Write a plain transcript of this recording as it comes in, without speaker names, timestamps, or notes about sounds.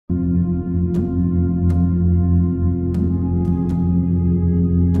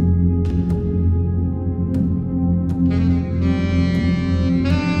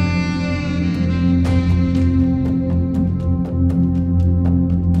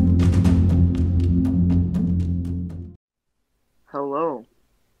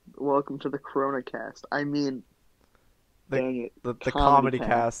welcome to the Corona cast. I mean, The dang it, the comedy comedy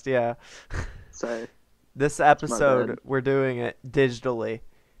cast. cast, yeah. Sorry, This it's my bad. episode we're doing it digitally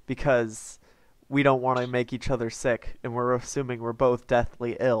because we don't want to make each other sick, and we're assuming we're both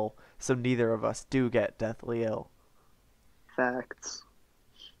deathly ill, so neither of us do get deathly ill. Facts.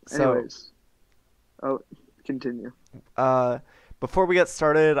 So, Anyways, oh, continue. uh, before we get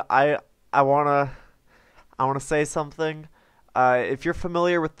started, I wanna say something. If you're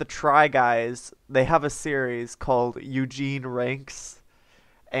familiar with the Try Guys, they have a series called Eugene Ranks,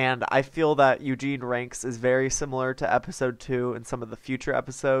 and I feel that Eugene Ranks is very similar to episode 2 and some of the future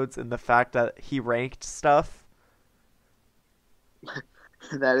episodes in the fact that he ranked stuff.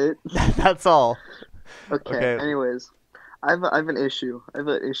 Is that it? That's all. Okay. Okay, Anyways, I've an issue. I have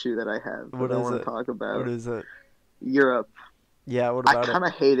an issue that I have what that I is want to it? talk What about. is it? Europe. Yeah, what I about it? kind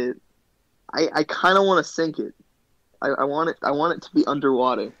of hate it. I kind of want to sink it. I want it. I want it to be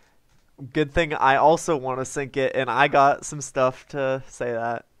underwater. Good thing I also want to sink it, and I got some stuff to say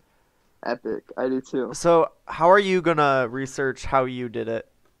that. Epic. I do too. So, how are you gonna research how you did it?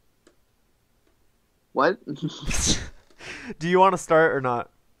 What? Do you want to start or not?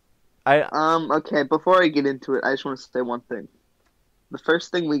 I Okay. Before I get into it, I just want to say one thing. The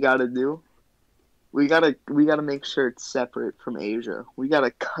first thing we gotta do, we gotta make sure it's separate from Asia. We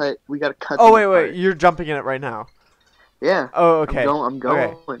gotta cut Oh them wait, apart. you're jumping in it right now. Yeah, Oh, I'm okay. going. I'm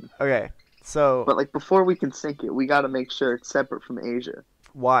Okay. going. Okay. So, But like before we can sink it, we gotta make sure it's separate from Asia.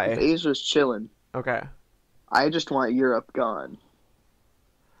 If why? Asia's chilling, Okay. I just want Europe gone.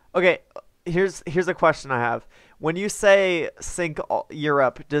 Okay, here's a question I have. When you say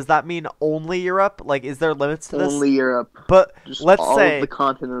Europe, does that mean only Europe? Like, is there limits to this? Only Europe. But Just let's all of the say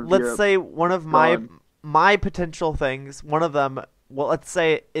continent of let's Europe say one of gone. my potential things, one of them, well, let's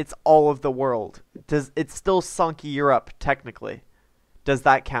say it's all of the world. Does it's still sunk Europe technically? Does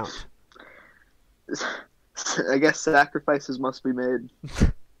that count? I guess sacrifices must be made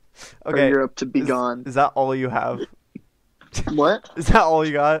for Okay. Europe to be Is gone. is that all you have? What? Is that all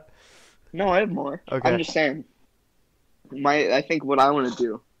you got? No, I have more. I'm Okay. just saying. I think what I want to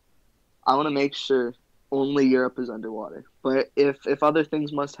do, I want to make sure only Europe is underwater. But if other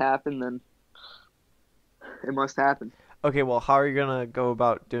things must happen, then it must happen. Okay, well, how are you gonna go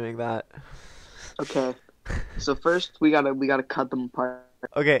about doing that? Okay. So first we gotta cut them apart.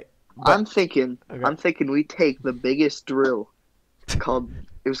 Okay, I'm but thinking okay. I'm thinking we take the biggest drill called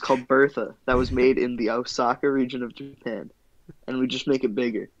it was called Bertha that was made in the Osaka region of Japan, and we just make it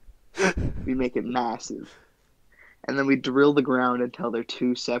bigger. We make it massive, and then we drill the ground until they're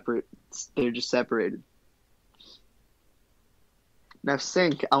two separate. They're just separated. Now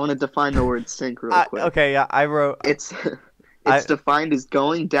sink. I want to define the word sink real quick. Okay, yeah, I wrote. It's I it's defined as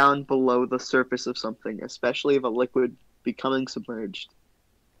going down below the surface of something, especially of a liquid becoming submerged.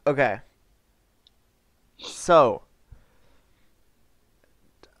 Okay. So,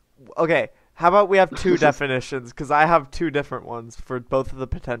 okay, how about we have two definitions? Because I have two different ones for both of the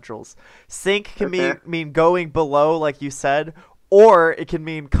potentials. Sink can Okay. mean going below, like you said, or it can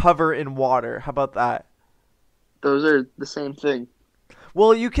mean cover in water. How about that? Those are the same thing.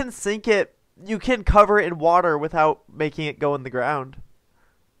 Well, you can sink it, you can cover it in water without making it go in the ground.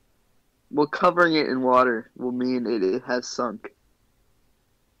 Well, covering it in water will mean it has sunk.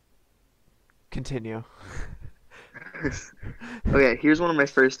 Continue. Okay, here's one of my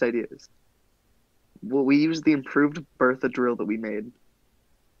first ideas. Well, we use the improved Bertha drill that we made,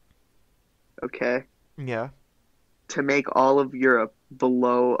 okay, Yeah. to make all of Europe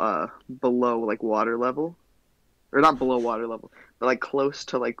below like water level, or not below water level, but like close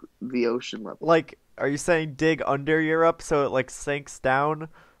to like the ocean level. Like, are you saying dig under Europe so it like sinks down,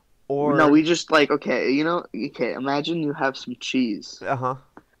 No, or we just like okay, imagine you have some cheese, uh-huh.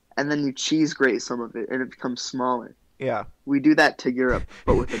 and then you cheese grate some of it, and it becomes smaller. Yeah. We do that to Europe,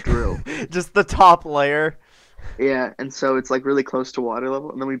 but with a drill. Just the top layer. Yeah, and so it's like really close to water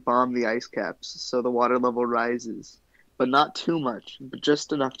level, and then we bomb the ice caps, so the water level rises, but not too much, but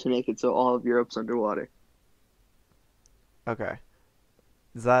just enough to make it so all of Europe's underwater. Okay.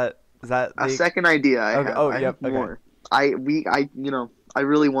 Is that A the second idea I okay? have, Oh, I yep. have Okay. more. I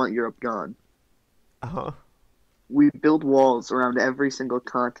really want Europe gone. Uh-huh. We build walls around every single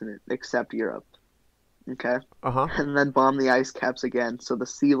continent except Europe, okay? Uh-huh. And then bomb the ice caps again, so the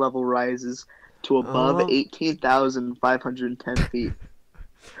sea level rises to above Um 18,510 feet.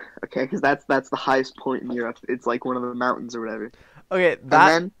 Okay, because that's the highest point in Europe. It's like one of the mountains or whatever. okay, And that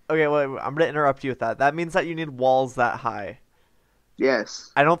then, okay, wait, I'm gonna interrupt you with that. That means that you need walls that high.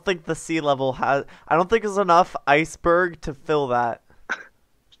 yes, I don't think the sea level has I don't think there's enough iceberg to fill that.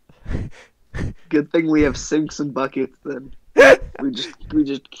 good thing we have sinks and buckets then. We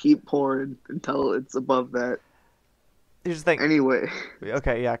just keep pouring until it's above that. You just think, Anyway,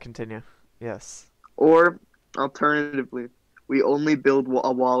 okay, yeah, continue. Yes. or alternatively, we only build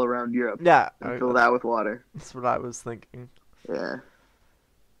a wall around Europe Yeah, and fill that with water. that's what I was thinking. Yeah.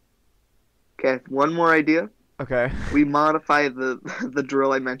 Okay, one more idea. Okay. We modify the the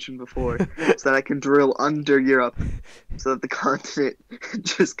drill I mentioned before so that I can drill under Europe so that the continent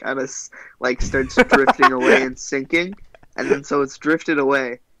just kind of like starts drifting away and sinking, and then so it's drifted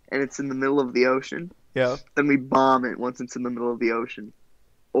away and it's in the middle of the ocean. Yeah. Then we bomb it once it's in the middle of the ocean,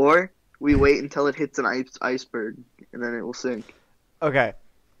 or we wait until it hits an iceberg and then it will sink. Okay.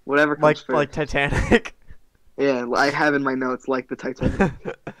 Whatever comes first. Like Titanic. Yeah, I have in my notes like the Titanic.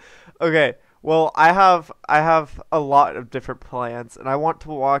 Okay. Well, I have a lot of different plans, and I want to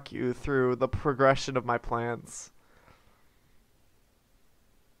walk you through the progression of my plans.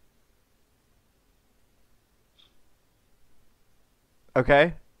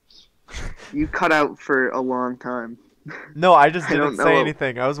 Okay? You cut out for a long time. No, I just I don't didn't say know.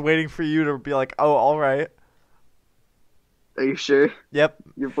 anything. I was waiting for you to be like, "Oh, all right." Are you sure? Yep.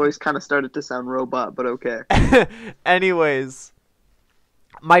 Your voice kind of started to sound robot, but okay. Anyways,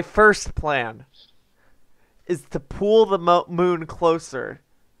 my first plan is to pull the moon closer.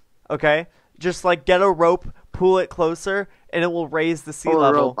 Okay? Just like get a rope, pull it closer, and it will raise the sea Oh, a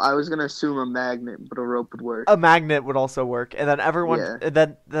level. rope. I was gonna assume a magnet, but a rope would work. A magnet would also work, and then everyone, Yeah.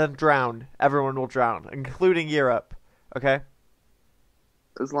 and then drown. Everyone will drown, including Europe. Okay?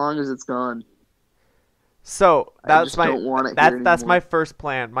 As long as it's gone. So I that's just my don't want it here that's my anymore. first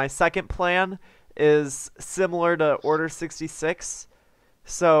plan. My second plan is similar to Order 66.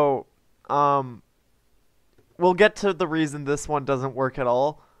 So, we'll get to the reason this one doesn't work at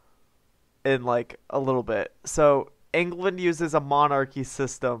all in like a little bit. So, England uses a monarchy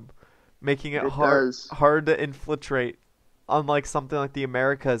system, making it It hard does. hard to infiltrate, unlike something like the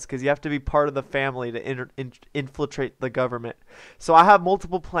Americas, because you have to be part of the family to infiltrate the government. So I have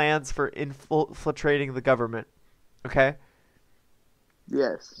multiple plans for infiltrating the government. Okay?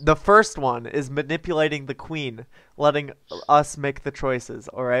 Yes. The first one is manipulating the queen, letting us make the choices,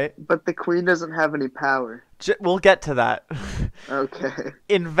 all right? But the queen doesn't have any power. We'll get to that. Okay.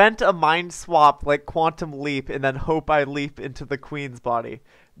 Invent a mind swap like Quantum Leap and then hope I leap into the queen's body.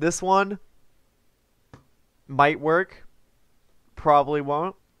 This one might work. Probably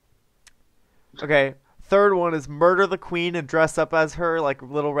won't. Okay, third one is murder the queen and dress up as her like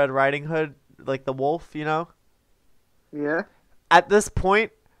Little Red Riding Hood, like the wolf, you know? Yeah. At this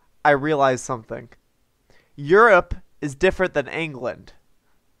point, I realized something. Europe is different than England.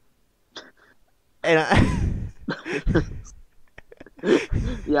 And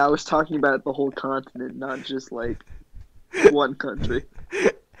Yeah, I was talking about the whole continent, not just like one country.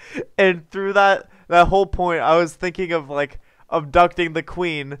 and through that whole point, I was thinking of like abducting the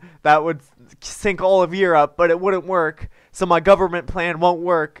queen that would sink all of Europe, but it wouldn't work. So my government plan won't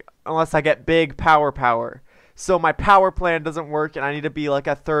work unless I get big power. So my power plan doesn't work, and I need to be like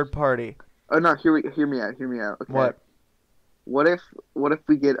a third party. Oh no, hear me out. Okay. What? What if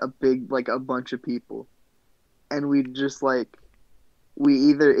we get a big like a bunch of people, and we just like we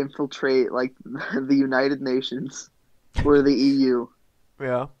either infiltrate like the United Nations or the EU.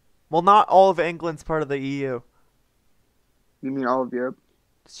 Yeah. Well, not all of England's part of the EU. You mean all of Europe?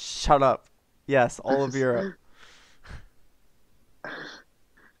 Shut up. Yes, all of Europe.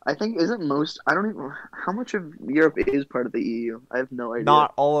 I think isn't most. I don't even. How much of Europe is part of the EU? I have no idea.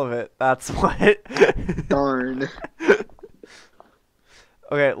 Not all of it. That's what. Darn.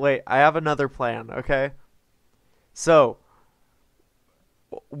 Okay, wait. I have another plan, okay? So,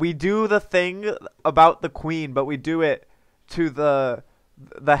 we do the thing about the queen, but we do it to the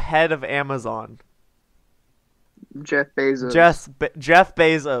head of Amazon. Jeff Bezos. Jeff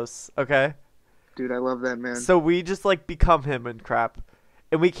Bezos, okay? Dude, I love that man. So we just like become him and crap.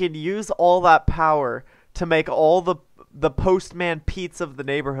 And we can use all that power to make all the postman Pete's of the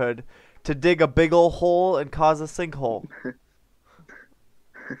neighborhood to dig a big ol' hole and cause a sinkhole.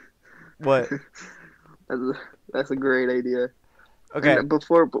 What? That's a great idea. Okay. And but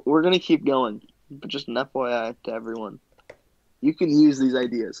we're gonna keep going, but just an FYI to everyone. You can use these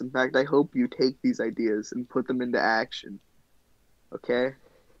ideas. In fact, I hope you take these ideas and put them into action. Okay?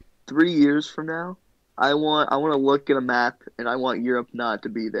 3 years from now, I want to look at a map and I want Europe not to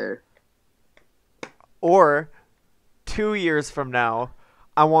be there. Or 2 years from now,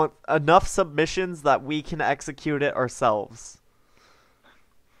 I want enough submissions that we can execute it ourselves.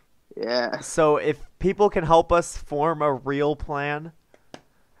 Yeah. So if people can help us form a real plan,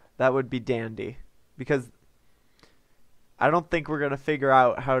 that would be dandy. Because I don't think we're going to figure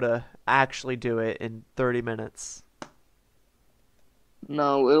out how to actually do it in 30 minutes.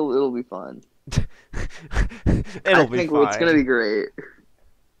 No, it'll be fine. I It'll be think it's gonna fine. be great.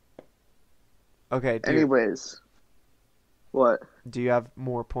 Okay, Anyways, what? do you have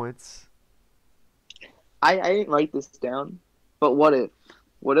more points? I didn't write this down, but what if?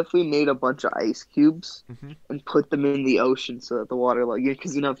 What if we made a bunch of ice cubes Hmm. and put them in the ocean so that the water, like,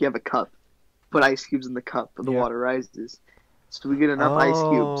 because if you have a cup, put ice cubes in the cup, the Yeah. water rises. So we get enough ice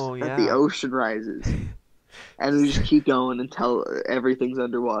cubes Oh, that the yeah. ocean rises, and we just keep going until everything's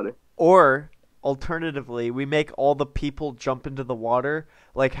underwater. Or alternatively, we make all the people jump into the water,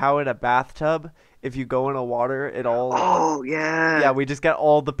 like how in a bathtub, if you go in a water, it all Oh yeah, yeah. we just get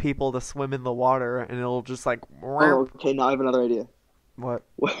all the people to swim in the water and it'll just like Oh, okay. Now I have another idea. what?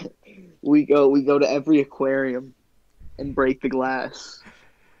 We go to every aquarium and break the glass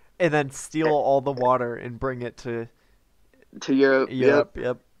And then steal all the water and bring it to to Europe. Yep,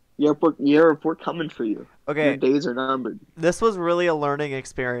 Europe. Yep. Europe, we're coming for you. Your Okay, days are numbered. this was really a learning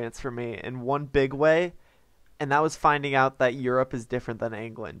experience for me in one big way, and that was finding out that Europe is different than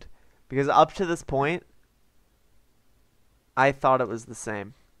England. Because up to this point, I thought it was the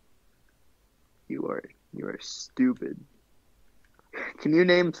same. You are stupid. Can you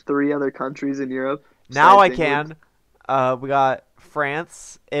name three other countries in Europe Now besides I England? can. We got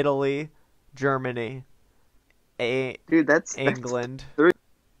France, Italy, Germany, Dude, that's England, three.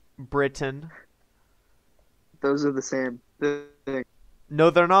 Britain. Those are the same thing. No,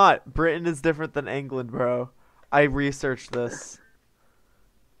 they're not. Britain is different than England, bro. I researched this.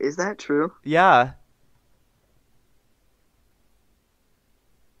 Is that true? Yeah.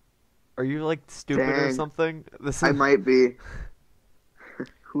 Are you like stupid or Dang, something? This I is might be.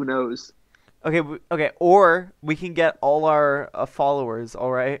 Who knows? okay. Okay, or we can get all our followers.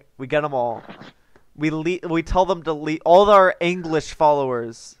 All right, we get them all. We tell them to leave all our English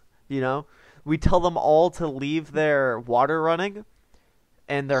followers. You know, we tell them all to leave their water running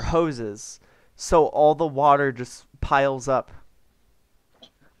and their hoses, so all the water just piles up.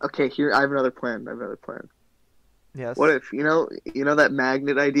 Okay, here I have another plan. I have another plan. What Yes. if you know that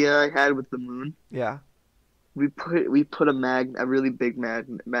magnet idea I had with the moon? Yeah. We put a really big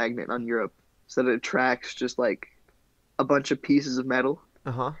magnet on Europe so that it attracts just like a bunch of pieces of metal,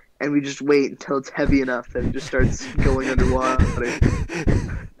 Uh huh. and we just wait until it's heavy enough that it just starts going underwater.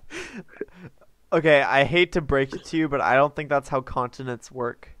 Okay, I hate to break it to you, but I don't think that's how continents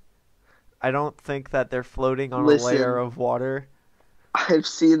work. I don't think that they're floating on a layer Listen, of water. I've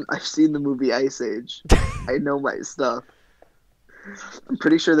seen the movie Ice Age. I know my stuff. I'm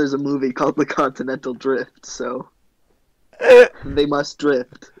pretty sure there's a movie called The Continental Drift, so they must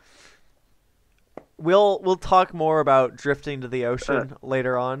drift. We'll talk more about drifting to the Uh, ocean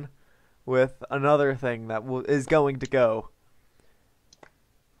later on with another thing that is going to go.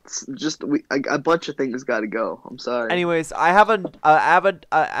 it's just a bunch of things got to go. I'm sorry. Anyways, I have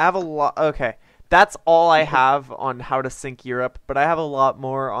a lot. Okay, that's all I have on how to sink Europe, but I have a lot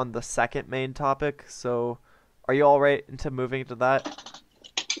more on the second main topic. So, are you all right into moving to that?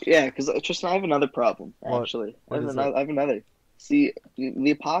 Yeah, because Tristan, I have another problem. What Actually, I what have is it? another. I have another. See, the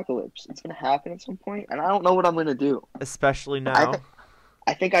apocalypse. It's gonna happen at some point, and I don't know what I'm gonna do. Especially I now.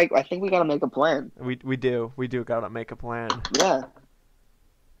 think I think we gotta make a plan. We do gotta make a plan. Yeah.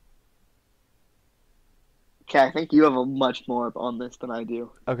 Okay, I think you have a much more on this than I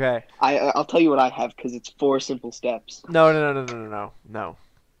do. Okay. I'll tell you what I have because it's four simple steps. No, no, no, no, no, no, no. No.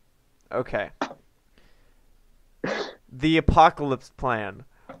 Okay. The apocalypse plan.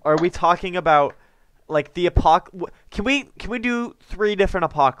 Are we talking about like the Can we do three different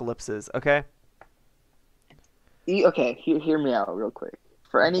apocalypses, okay? Okay, hear me out real quick.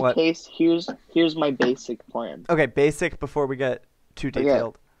 For any What? case, here's my basic plan. Okay, basic before we get too Okay,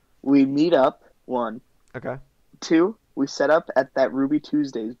 detailed. we meet up. One, Okay. two. We set up at that Ruby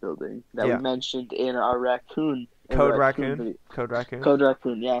Tuesdays building that we Yeah. mentioned in our Code raccoon Raccoon. video. Code Raccoon. Code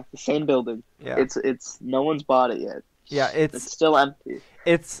Raccoon, yeah, the same building. Yeah. It's no one's bought it yet. Yeah, It's still empty.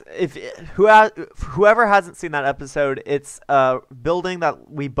 it's if whoever hasn't seen that episode, it's a building that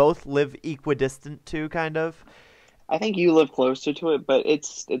we both live equidistant to kind of. I think you live closer to it, but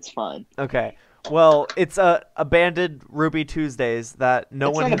it's fine. Okay. Well, it's a abandoned Ruby Tuesdays that no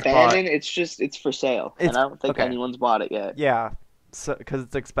It's one not has bought. abandoned. It's for sale, It's and I don't think okay. anyone's bought it yet. Yeah, so because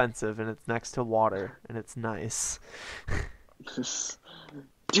it's expensive and it's next to water and it's nice.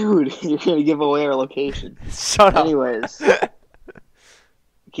 Dude, you're gonna give away our location. Shut up. Anyways,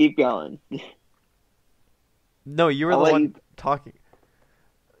 keep going. No, you were I'll the let one you. talking.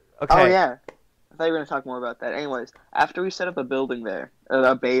 Oh Okay. yeah, I thought you were gonna talk more about that. Anyways, after we set up a building there,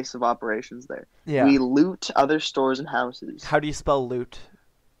 a base of operations there, Yeah. we loot other stores and houses. How do you spell loot?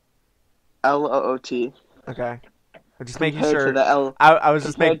 Loot. Okay. I'm just making compared to sure. the L I was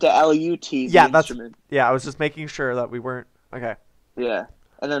just compared making. to LUT, the Yeah, that's. instrument. Yeah, I was just making sure that we weren't. Okay. Yeah.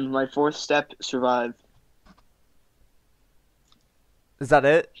 And then my fourth step, survive. Is that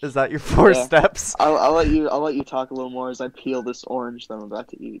it? Is that your four Yeah. steps? I'll let you talk a little more as I peel this orange that I'm about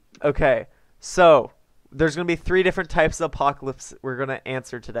to eat. Okay. So there's gonna be three different types of apocalypse we're gonna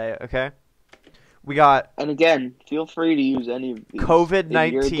answer today. Okay. We got And again, feel free to use any of these COVID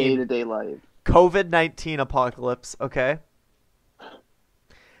in your 19. day-to-day life. COVID-19 apocalypse. Okay.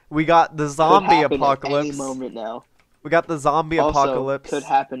 We got the Could zombie happen at any apocalypse. moment now. We got the zombie Also, apocalypse. could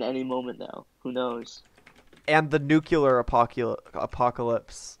happen any moment now. Who knows? And the nuclear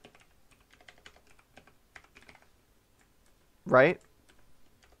apocalypse. Right?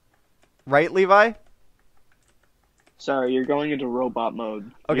 Right, Levi? Sorry, you're going into robot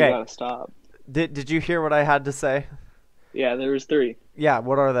mode. Okay. You gotta stop. Did you hear what I had to say? Yeah, there was three. Yeah,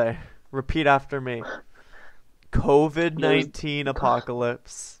 what are they? Repeat after me. COVID-19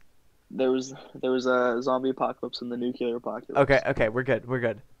 apocalypse. There was a zombie apocalypse and the nuclear apocalypse. Okay, we're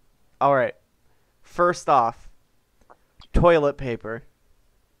good. All right. First off, toilet paper.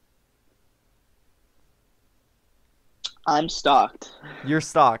 I'm stocked. You're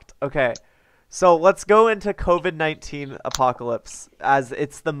stocked. Okay. So let's go into COVID-19 apocalypse as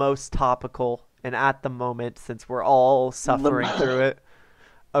it's the most topical and at the moment since we're all suffering through it.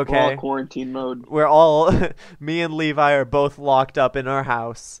 Okay. We're all quarantine mode. We're all me and Levi are both locked up in our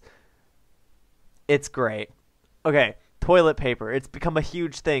house. It's great. Okay, toilet paper. It's become a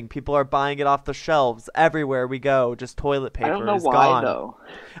huge thing. People are buying it off the shelves everywhere we go. Just toilet paper I don't know is why gone. though.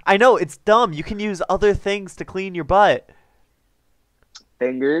 I know, it's dumb. You can use other things to clean your butt.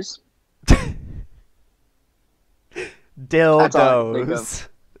 Fingers. That's all I can Dildos.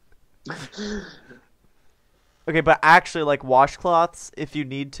 Okay, but actually, like washcloths, if you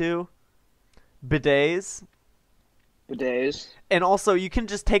need to, bidets, Bidets. and also you can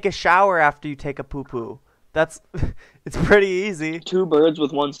just take a shower after you take a poo poo. That's it's pretty easy. Two birds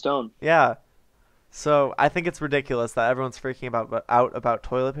with one stone. Yeah. So I think it's ridiculous that everyone's freaking out about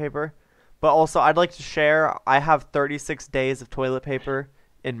toilet paper, but also I'd like to share. I have 36 days of toilet paper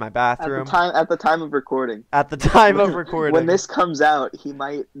in my bathroom At the time of recording. at the time of recording. When this comes out, he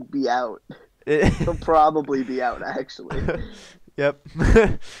might be out. He'll probably be out actually. Yep.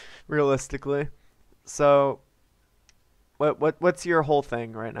 Realistically. So what's your whole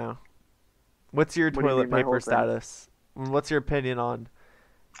thing right now? What's your What do you toilet mean, my whole paper thing? status? What's your opinion on?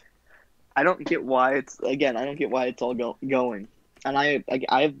 I don't get why it's all going. And I'm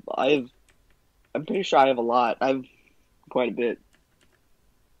pretty sure I have a lot. I have quite a bit.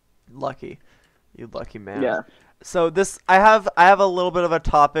 Lucky. You lucky man. Yeah. So this I have a little bit of a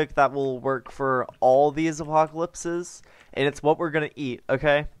topic that will work for all these apocalypses, and it's what we're gonna eat,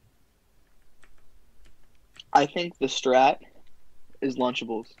 okay? I think the strat is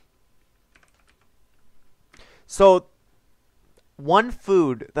Lunchables. So one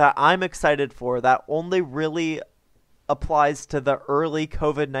food that I'm excited for that only really applies to the early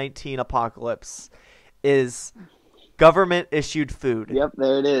COVID-19 apocalypse is government issued food. Yep,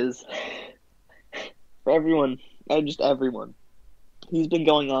 there it is. For everyone, just everyone. He's been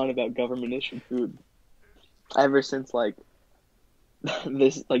going on about government issued food ever since the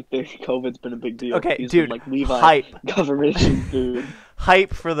COVID's been a big deal. Okay, He's dude, been like Levi hype. government issued food.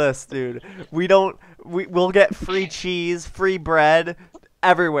 Hype for this, dude. We'll get free cheese, free bread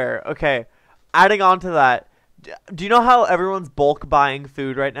everywhere. Okay. Adding on to that, do you know how everyone's bulk buying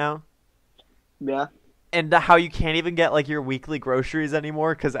food right now? Yeah. And how you can't even get like your weekly groceries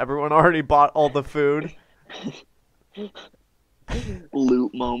anymore because everyone already bought all the food?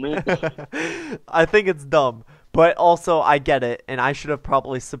 Loot moment. I think it's dumb, but also I get it, and I should have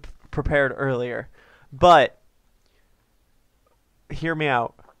probably prepared earlier. But hear me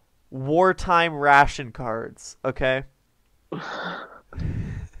out. Wartime ration cards, okay?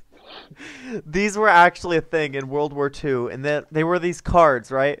 These were actually a thing in World War II, and they were these cards,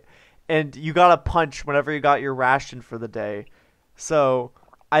 right? And you got a punch whenever you got your ration for the day. So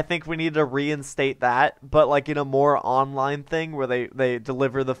I think we need to reinstate that, but like in a more online thing where they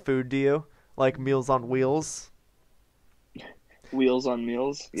deliver the food to you, like Meals on Wheels. Wheels on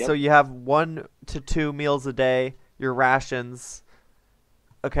meals. Yep. So you have 1 to 2 meals a day, your rations.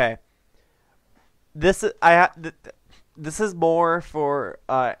 Okay. This is more for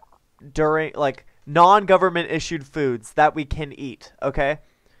during like non-government issued foods that we can eat, okay?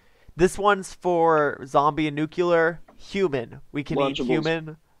 This one's for zombie and nuclear, human. We can eat Lunchables.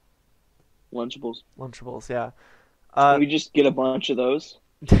 human. Lunchables. Yeah. Can we just get a bunch of those?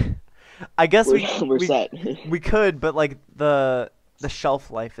 I guess We're set. we could, but like the shelf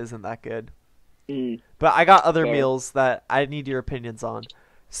life isn't that good. Mm, But I got other fair. meals that I need your opinions on.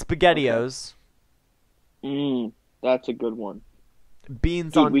 Okay. SpaghettiOs, Mm, that's a good one.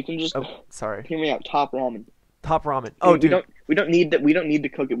 beans Dude, on. we can just Oh, sorry. hear me out. Top ramen. Top ramen. Oh, Dude, we dude, don't we don't need that. We don't need to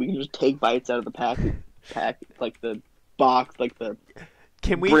cook it. We can just take bites out of the packet, like the box, like the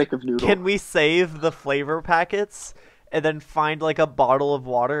can we brick of noodle. can we save the flavor packets and then find like a bottle of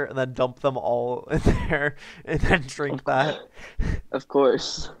water and then dump them all in there and then Of drink that? course, of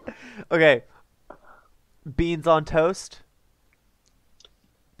course. Okay, beans on toast.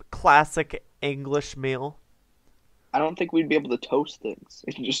 Classic English meal. I don't think we'd be able to toast things.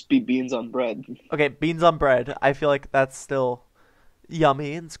 It can just be beans on bread. Okay, beans on bread. I feel like that's still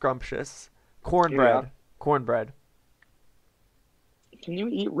yummy and scrumptious. Yeah. Cornbread. Cornbread. Can you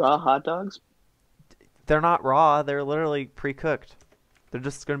eat raw hot dogs? They're not raw, they're literally pre-cooked. They're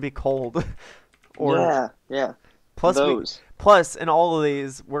just going to be cold. or Yeah, yeah. plus we Those. plus in all of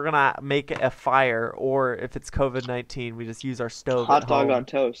these we're going to make a fire, or if it's COVID-19, we just use our stove at Hot dog on home.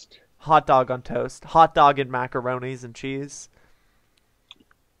 toast. Hot dog on toast. Hot dog and macaronis and cheese.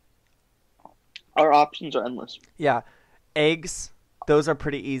 Our options are endless. Yeah. Eggs, those are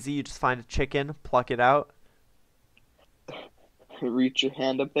pretty easy. You just find a chicken, pluck it out. Reach your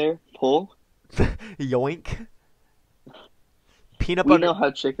hand up there, pull. Yoink. Peanut We know butter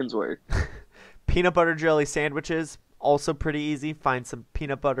how chickens work. peanut butter jelly sandwiches, also pretty easy. Find some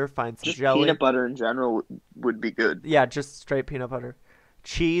peanut butter, find some Just peanut jelly. butter in general would be good. Yeah, just straight peanut butter.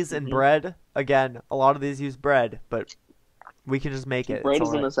 Cheese and Hmm. bread. Again, a lot of these use bread, but we can just make it. It's Bread all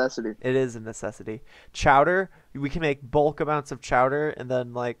is a right. necessity. It is a necessity. Chowder, we can make bulk amounts of chowder and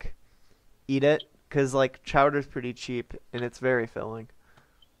then like eat it cuz like chowder's pretty cheap and it's very filling.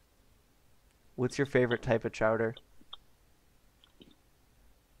 What's your favorite type of chowder?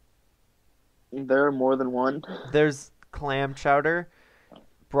 There are more than one. There's clam chowder,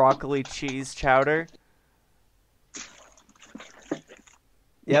 broccoli cheese chowder.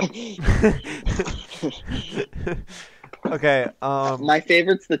 Yep. Okay, My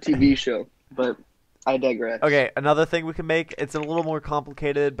favorite's the TV show, but I digress. okay, another thing we can make, it's a little more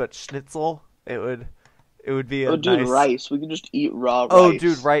complicated, but schnitzel, it would be a Oh, dude, nice. rice. We can just eat raw Oh, dude,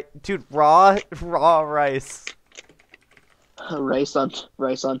 rice. right, dude, raw rice. Rice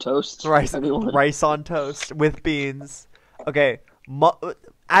on toast. Rice Anyone? rice on toast with beans. Okay,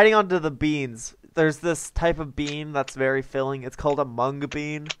 adding on to the beans, there's this type of bean that's very filling. It's called a mung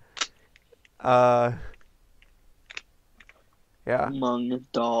bean. Uh yeah. Mung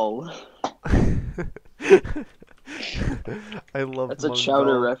dal. I love That's a mung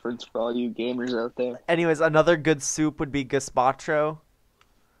chowder dal. reference for all you gamers out there. Anyways, another good soup would be gazpacho.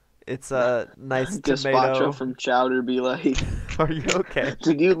 It's a nice Gazpacho tomato. from chowder be like. Are you okay?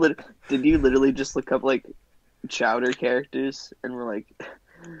 Did you literally just look up like chowder characters and we're like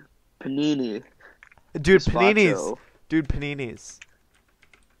panini, Dude, paninis. gazpacho? Dude, paninis.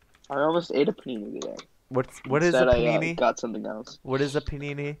 I almost ate a panini today. What is a Instead, I panini? got something else. What is a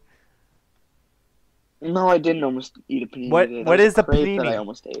panini? No, I didn't almost eat a panini What today. That what was is a crepe that I panini?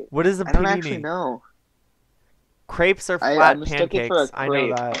 almost ate. What is a I don't actually panini? know. Crepes are I flat mistook it for a pancakes. I know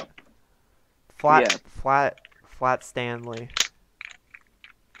crepe. that. Yeah. Flat Stanley.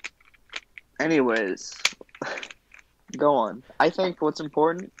 Anyways, go on. I think what's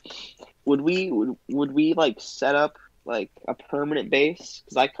important, would we like set up like a permanent base?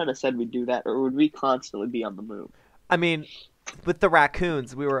 Because I kind of said we'd do that, or would we constantly be on the move? I mean, with the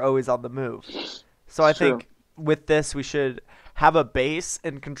raccoons, we were always on the move. So I It's true. think with this, we should have a base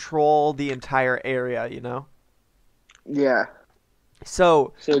and control the entire area, you know? Yeah.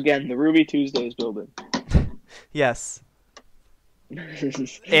 So, So again, the Ruby Tuesdays building. yes.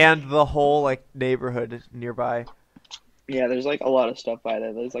 And the whole, like, neighborhood nearby. Yeah, there's like a lot of stuff by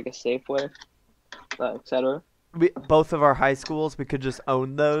there. There's like a Safeway, etc. Both of our high schools, we could just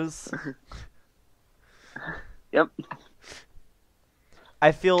own those. Yep.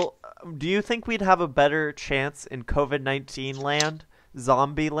 I feel. Do you think we'd have a better chance in COVID-19 land,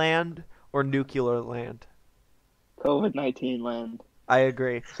 zombie land, or nuclear land? COVID-19 land. I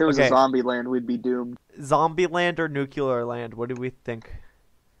agree. If it was a Okay, zombie land, we'd be doomed. zombie land or nuclear land? What do we think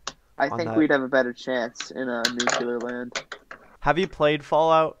I on think that? we'd have a better chance in a nuclear land. Have you played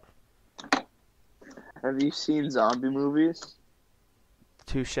Fallout? Have you seen zombie movies?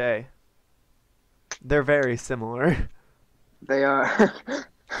 Touche. They're very similar. They are.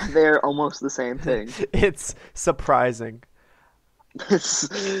 They're almost the same thing. It's surprising. It's,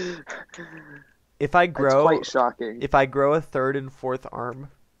 If I it's grow, quite shocking. if I grow a third and fourth arm,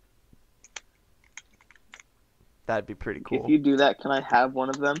 that'd be pretty If cool. you do that, can I have one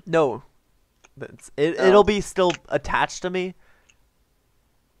of them? No, Oh. it'll be still attached to me.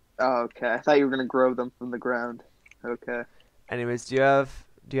 Oh, okay. I thought you were gonna grow them from the ground. Okay. Anyways, do you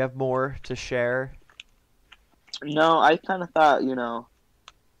have more to share? No, I kind of thought,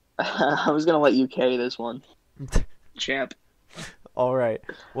 I was gonna let you carry this one, champ. All right.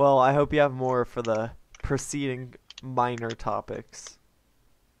 Well, I hope you have more for the preceding minor topics.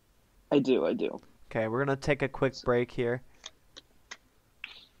 I do, I do. Okay, we're gonna take a quick break here.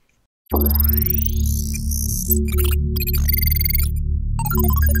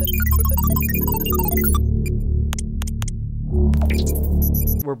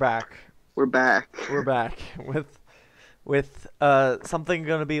 We're back. We're back. We're back with something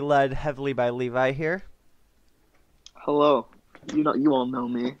gonna be led heavily by Levi here. Hello. You all know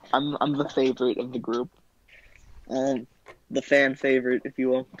me. I'm the favorite of the group. The fan favorite, if you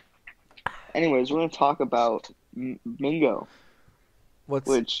will. Anyways, we're gonna talk about Mingo,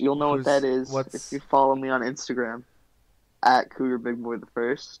 which you'll know what that is if you follow me on Instagram at Cougar Big Boy the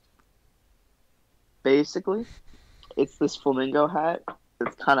First. Basically, it's this flamingo hat.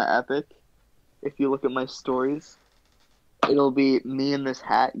 It's kind of epic. If you look at my stories, it'll be me in this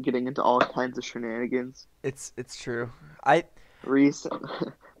hat getting into all kinds of shenanigans. It's true.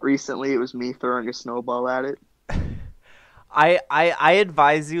 Recently, it was me throwing a snowball at it. I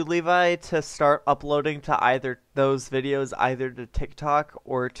advise you, Levi, to start uploading to either those videos either to TikTok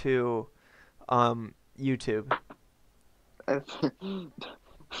or to YouTube.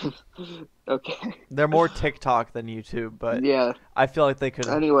 Okay. They're more TikTok than YouTube, but yeah, I feel like they could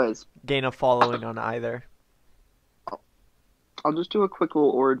anyways gain a following on either. I'll just do a quick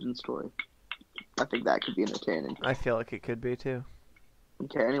little origin story. I think that could be entertaining. I feel like it could be too.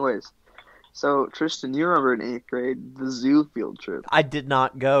 Okay, anyways. So, Tristan, you remember in 8th grade, the zoo field trip. I did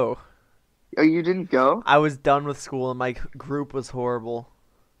not go. Oh, you didn't go? I was done with school and my group was horrible.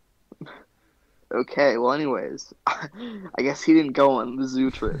 Okay, well, anyways, I guess he didn't go on the zoo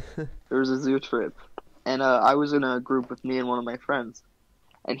trip. There was a zoo trip. And I was in a group with me and one of my friends.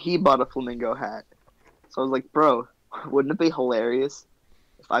 And he bought a flamingo hat. So I was like, bro, wouldn't it be hilarious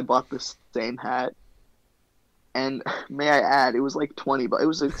if I bought the same hat? And may I add, it was like 20, but it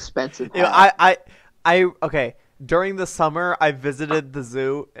was an expensive hat. Okay. During the summer, I visited the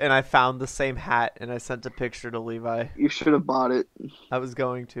zoo and I found the same hat and I sent a picture to Levi. You should have bought it. I was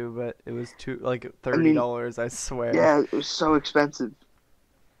going to, but it was $30, I swear. Yeah, it was so expensive.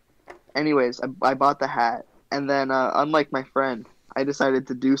 Anyways, I bought the hat, and then unlike my friend, I decided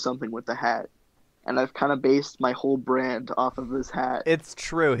to do something with the hat. And I've kind of based my whole brand off of this hat. It's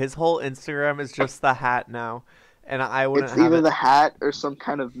true. His whole Instagram is just the hat now. And I wouldn't It's have either it. the hat or some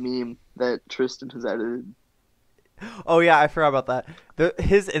kind of meme that Tristan has edited. Oh yeah, I forgot about that.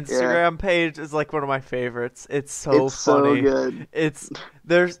 His Instagram page is like one of my favorites. It's so funny. So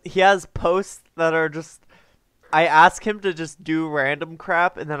good. He has posts that are just I ask him to just do random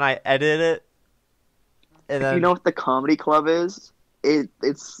crap and then I edit it. And then you know what the comedy club is?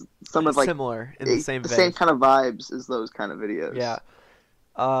 It's some of like similar in the same vein. Same kind of vibes as those kind of videos. Yeah.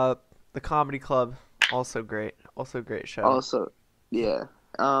 The comedy club also great. Also great show. Also, yeah.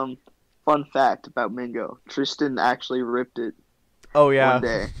 Fun fact about Mingo. Tristan actually ripped it. Oh yeah. One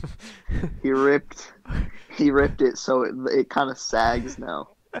day. He ripped it so it kind of sags now.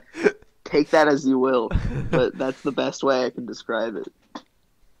 Take that as you will, but that's the best way I can describe it.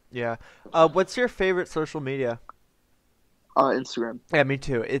 Yeah. What's your favorite social media? Instagram. Yeah, me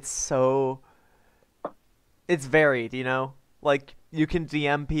too. It's varied, you know? Like you can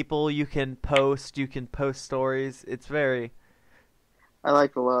DM people, you can post stories. It's very I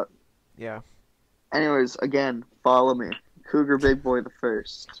like it a lot. Yeah. Anyways, again, follow me. Cougar Big Boy the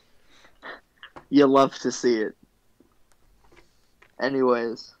First. You love to see it.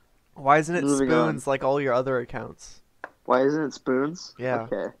 Anyways. Why isn't it Spoons on. like all your other accounts? Why isn't it Spoons? Yeah.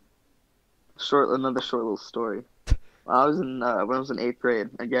 Okay. Another short little story. When I was in 8th grade,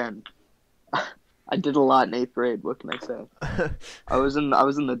 again, I did a lot in 8th grade. What can I say? I was in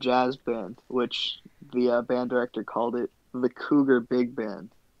the jazz band, which the band director called it the Cougar Big Band,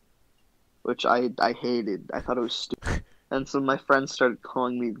 which I hated. I thought it was stupid. And so my friends started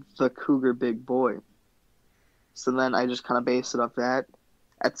calling me the Cougar Big Boy. So then I just kind of based it off that.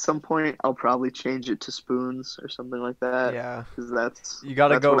 At some point, I'll probably change it to Spoons or something like that. Yeah. Because that's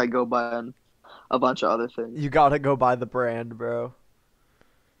what I go by on a bunch of other things. You gotta go by the brand, bro.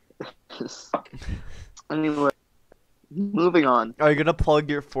 Anyway, moving on. Are you gonna plug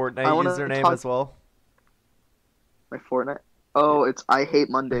your Fortnite username as well? My Fortnite? Oh, it's I Hate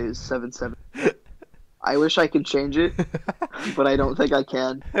Mondays 77. I wish I could change it, but I don't think I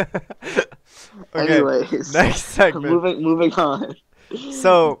can. Okay, anyways, next segment. Moving on.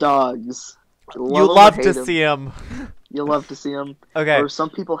 So dogs. You love to see them. You'll love to see them. Okay. Or some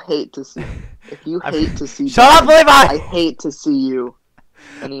people hate to see them. If you I'm... hate to see Shut up, dogs, I Levi! hate to see you.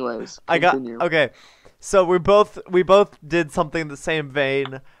 Anyways, I got continue. okay. So we both did something in the same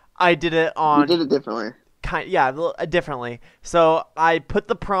vein. I did it We on did it differently. differently. So I put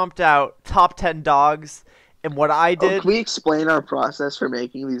the prompt out, top 10 dogs, and what I Oh, did. can we explain our process for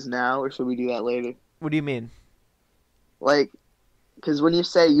making these now, or should we do that later? What do you mean? Like, because when you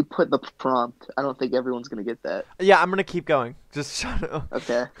say you put the prompt, I don't think everyone's gonna get that. Yeah, I'm gonna keep going. Just shut up.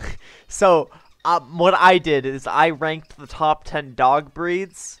 Okay. So, what I did is I ranked the top 10 dog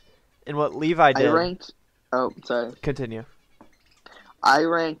breeds, and what Levi I did. ranked. Oh, sorry. Continue. I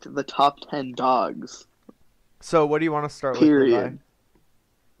ranked the top 10 dogs. So, what do you want to start with, Levi? Period.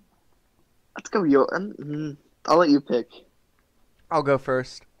 Let's go. I'll let you pick. I'll go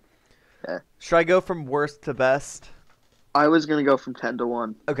first. Okay. Should I go from worst to best? I was gonna go from 10 to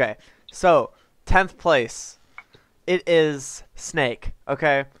 1. Okay. So, 10th place. It is Snake.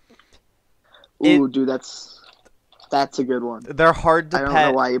 Okay. Ooh, dude, that's a good one. They're hard to I pet. don't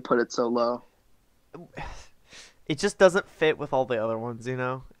know why you put it so low. It just doesn't fit with all the other ones, you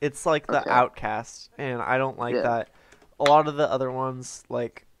know? It's like the Okay. outcast, and I don't like Yeah. that. A lot of the other ones,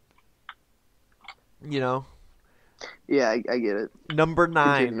 like, you know, Yeah, I get it. number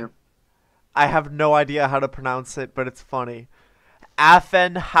 9. Continue. I have no idea how to pronounce it, but it's funny.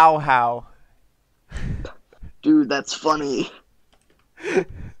 Afen How How. Dude, that's funny.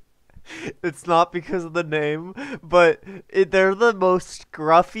 It's not because of the name, but they're the most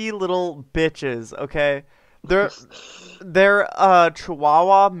scruffy little bitches, okay? They're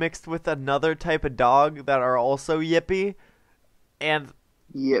Chihuahua mixed with another type of dog that are also yippy, and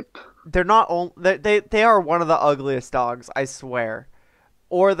Yep. they're not they are one of the ugliest dogs, I swear.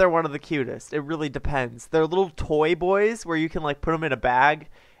 Or they're one of the cutest. It really depends. They're little toy boys where you can like put them in a bag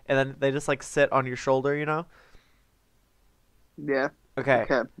and then they just like sit on your shoulder, you know? Yeah. Okay.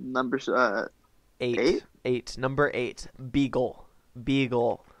 Okay. Number Eight. Eight? Eight. Number 8. Beagle.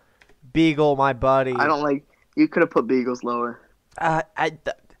 Beagle. Beagle, my buddy. I don't like. You could have put beagles lower.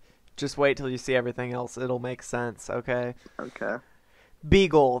 Just wait till you see everything else. It'll make sense, okay? Okay.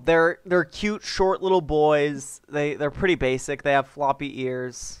 Beagle. They're cute, short little boys. They're pretty basic. They have floppy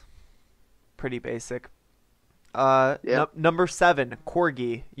ears. Pretty basic. Yeah. Number 7,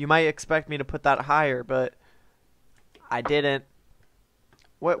 Corgi. You might expect me to put that higher, but I didn't.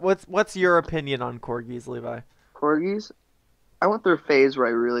 What's your opinion on corgis, Levi? Corgis. I went through a phase where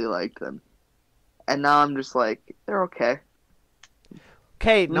I really liked them, and now I'm just like they're okay.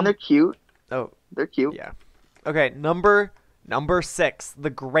 Okay, They're cute. Oh, They're cute. yeah. Okay, number 6, the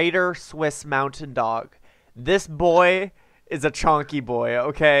Greater Swiss Mountain Dog. This boy is a chonky boy,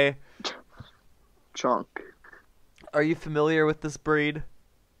 okay? Chunk. Are you familiar with this breed?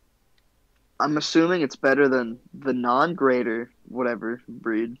 I'm assuming it's better than the non-greater whatever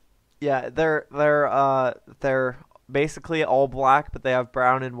breed. Yeah, they're basically all black, but they have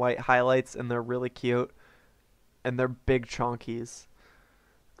brown and white highlights, and they're really cute. And they're big chonkies.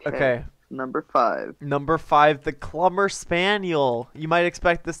 Okay. Number 5. Number 5, the Clumber Spaniel. You might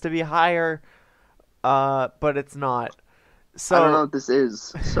expect this to be higher, but it's not. So I don't know what this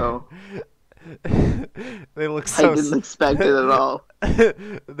is, so they look so. I didn't expect it at all.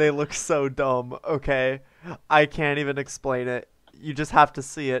 They look so dumb. Okay, I can't even explain it. You just have to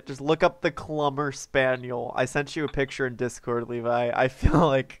see it. Just look up the Clumber Spaniel. I sent you a picture in Discord, Levi. I feel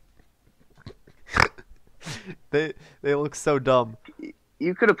like they look so dumb.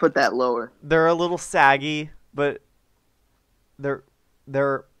 You could have put that lower. They're a little saggy, but they're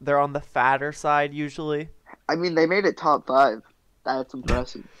on the fatter side usually. I mean, they made it top 5. That's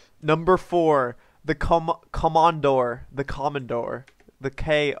impressive. Number 4, the Commandor, the Commandor, the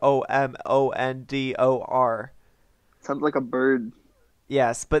Komondor. Sounds like a bird.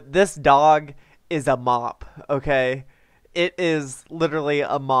 Yes, but this dog is a mop. Okay, it is literally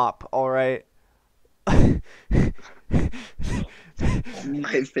a mop. All right.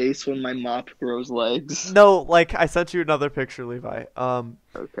 My face when my mop grows legs. No, like I sent you another picture, Levi.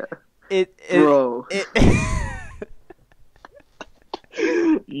 Okay. Bro.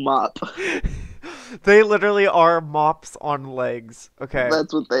 Mop. They literally are mops on legs. Okay.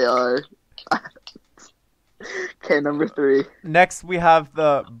 That's what they are. Okay, number 3. Next we have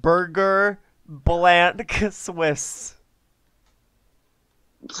the Burger Blanc Swiss.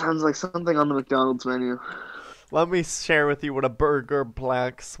 Sounds like something on the McDonald's menu. Let me share with you what a Burger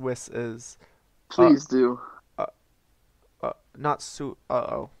Blanc Swiss is. Please do. Not su.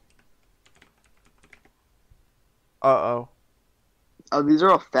 Uh-oh. Uh-oh. Oh, these are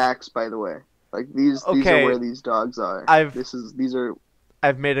all facts, by the way. Like these are Okay. where these dogs are. I've- These are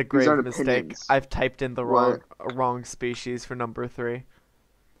I've made a These grave aren't mistake. opinions. I've typed in the What? wrong species for number 3.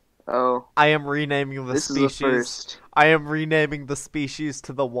 Oh, I am renaming the this is a species. first. I am renaming the species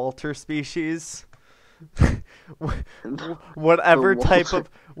to the Walter species. The Walter. Whatever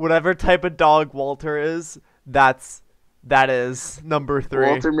type of dog Walter is, that is number 3.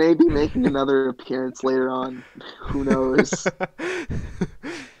 Walter may be making another appearance later on. Who knows?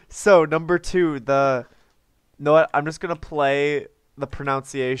 So number 2, the know what? I'm just gonna play the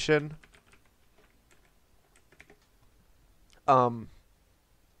pronunciation. Um,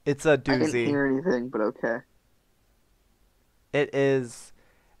 it's a I didn't doozy. hear anything, but okay. It is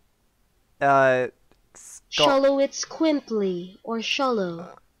uh Shalowitz Quintley or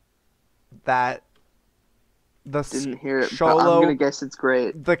Shallow. that the Didn't hear it, but I'm gonna Sholo guess it's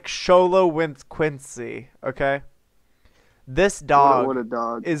great. the Xolo Quincy. Okay, this What dog a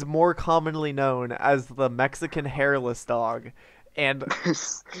dog. is more commonly known as the Mexican hairless dog, and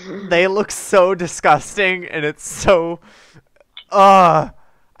they look so disgusting, and it's so I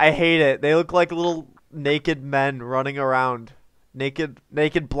hate it. They look like little naked men running around. Naked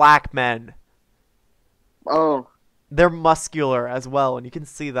black men. Oh, They're muscular as well, and you can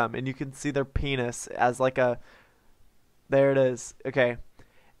see them, and you can see their penis as like a. There it is. Okay,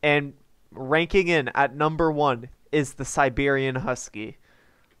 and ranking in at number 1 is the Siberian Husky.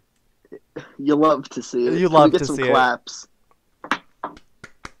 you love to see it. You Can we love get to some see it. claps?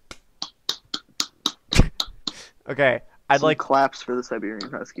 Okay, I'd Some like claps for the Siberian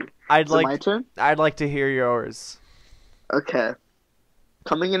Husky. I'd Is it my like turn? I'd like to hear yours. Okay.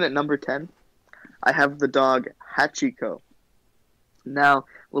 Coming in at number 10, I have the dog Hachiko. Now,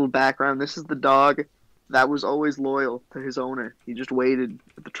 little background. This is the dog that was always loyal to his owner. He just waited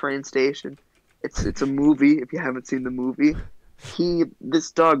at the train station. It's a movie. If you haven't seen the movie,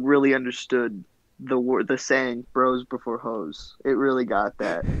 this dog really understood the saying "bros before hoes." It really got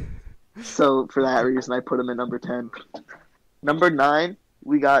that. So for that reason, I put him at number 10. Number 9,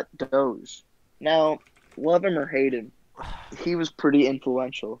 we got Doge. Now, love him or hate him, he was pretty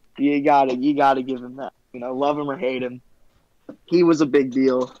influential. You gotta give him that. Love him or hate him, he was a big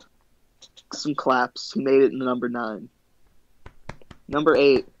deal. Some claps. He made it in the number 9. Number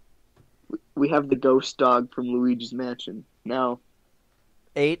 8, we have the ghost dog from Luigi's Mansion. Now,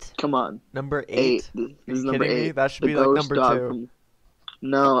 8. come on, Number 8. 8. This Are is you number kidding 8. me? That should The be like ghost number dog 2. from.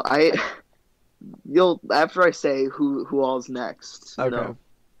 No, you'll after I say who all's next. Okay.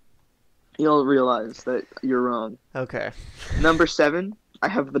 You'll realize that you're wrong. Okay. Number 7, I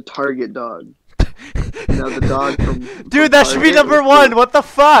have the Target dog. The dog from Dude, that should be Target number with 1. What the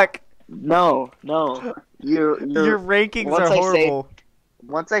fuck? No. Your rankings are horrible.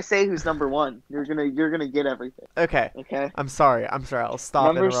 Once I say who's number 1, you're gonna get everything. Okay. Okay. I'm sorry. I'll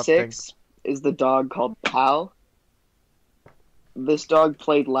stop Number interrupting. 6 is the dog called Pal. This dog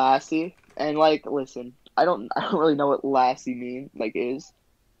played Lassie, and listen, I don't really know what Lassie is,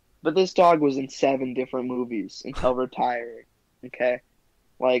 but this dog was in 7 different movies until retiring. Okay,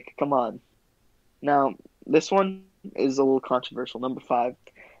 come on. Now this one is a little controversial. Number 5.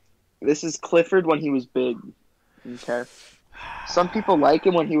 This is Clifford when he was big. Okay, some people like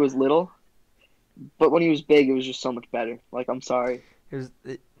him when he was little, but when he was big, it was just so much better. I'm sorry.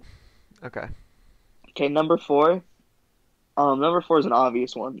 Okay. Okay, number 4. Number 4 is an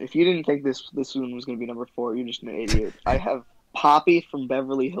obvious one. If you didn't think this one was gonna be number 4, you're just an idiot. I have Poppy from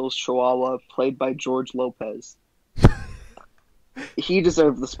Beverly Hills Chihuahua, played by George Lopez. He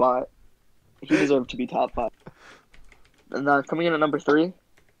deserved the spot. He deserved to be top 5. And coming in at number 3.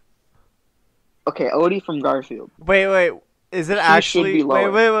 Okay, Odie from Garfield. Wait. Is it He actually should be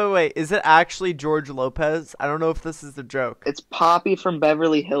lower. wait. Is it actually George Lopez? I don't know if this is a joke. It's Poppy from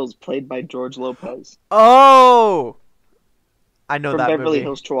Beverly Hills, played by George Lopez. Oh! I know From that Beverly movie.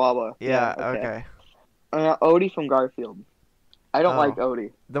 Hills Chihuahua. Yeah, okay. Odie from Garfield. I don't Oh. like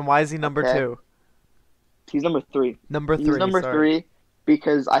Odie. Then why is he number Okay. 2? He's number 3. Number 3. He's number sorry. 3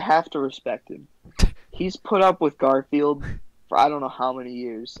 because I have to respect him. He's put up with Garfield for I don't know how many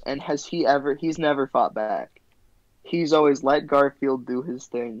years, and he's never fought back. He's always let Garfield do his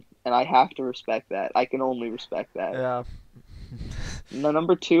thing, and I have to respect that. I can only respect that. Yeah. Now,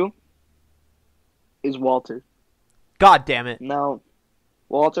 number 2 is Walter. God damn it. Now,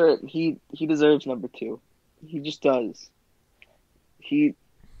 Walter, he deserves number 2. He just does. He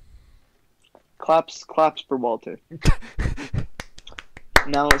claps for Walter.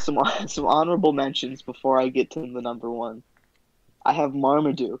 Now, some honorable mentions before I get to the number 1. I have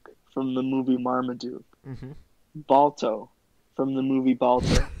Marmaduke from the movie Marmaduke. Mhm. Balto from the movie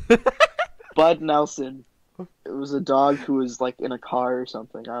Balto. Bud Nelson. It was a dog who was in a car or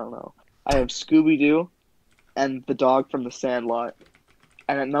something. I don't know. I have Scooby-Doo and the dog from The Sandlot.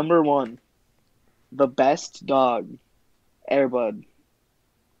 And at number 1, the best dog, Airbud.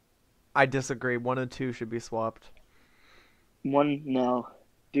 I disagree. 1 and 2 should be swapped. 1, no.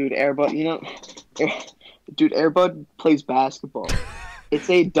 Dude, Airbud, dude, Airbud plays basketball. It's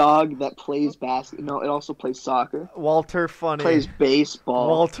a dog that plays No, it also plays soccer. Walter Funny. Plays baseball.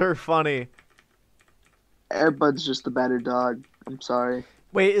 Walter Funny. Airbud's just the better dog. I'm sorry.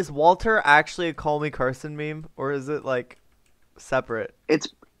 Wait, is Walter actually a Call Me Carson meme, or is it like separate? It's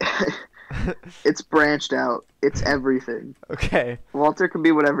it's branched out. It's everything. Okay. Walter can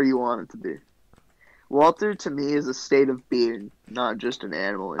be whatever you want it to be. Walter to me is a state of being, not just an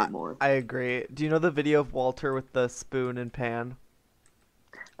animal anymore. I agree. Do you know the video of Walter with the spoon and pan?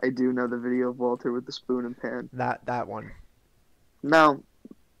 I do know the video of Walter with the spoon and pan. That one. Now,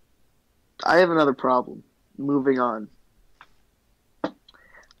 I have another problem. Moving on.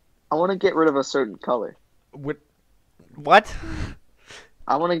 I want to get rid of a certain color. What?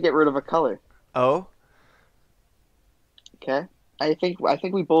 I want to get rid of a color. Oh? Okay? I think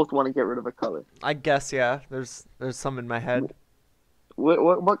we both want to get rid of a color. I guess, yeah. There's some in my head.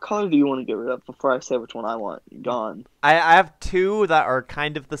 What color do you want to get rid of before I say which one I want gone? I have 2 that are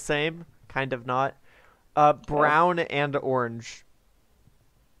kind of the same, kind of not. Brown and orange.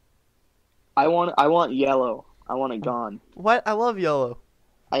 I want yellow. I want it gone. What? I love yellow.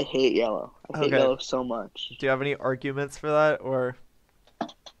 I hate yellow. I hate Okay. yellow so much. Do you have any arguments for that, or?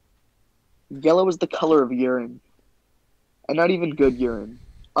 Yellow is the color of urine. And not even good urine.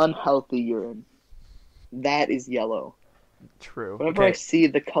 Unhealthy urine. That is yellow. True. Whenever I see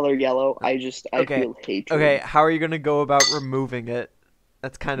the color yellow, I Okay. feel hatred. Okay, how are you gonna go about removing it?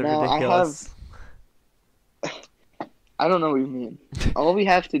 That's kind of Now, ridiculous. I don't know what you mean. All we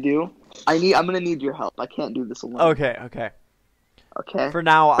have to do, I'm gonna need your help. I can't do this alone. Okay. Okay. For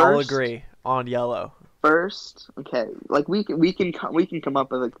now, I'll First- agree on yellow. First, okay, like we can come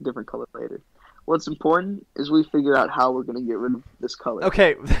up with a different color later. What's important is we figure out how we're gonna get rid of this color.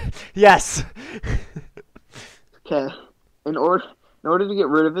 Okay. Yes. Okay. In order to get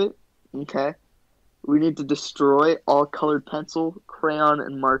rid of it, okay, we need to destroy all colored pencil, crayon,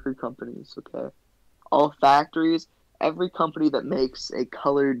 and marker companies. Okay, all factories, every company that makes a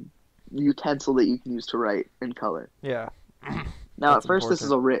colored utensil that you can use to write in color. Yeah. Now, That's at first, this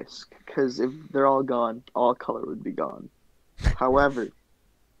is a risk because if they're all gone, all color would be gone. However,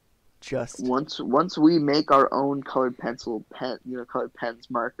 Just. once we make our own colored colored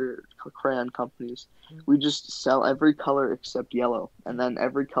pens, marker, crayon companies, we just sell every color except yellow, and then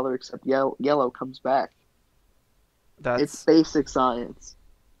every color except yellow comes back. It's basic science.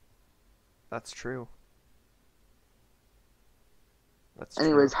 That's true.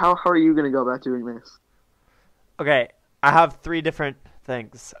 Anyways, how are you gonna go about doing this? Okay, I have 3 different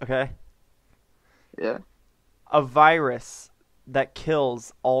things, okay? Yeah. A virus that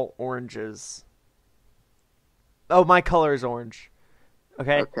kills all oranges. Oh, my color is orange.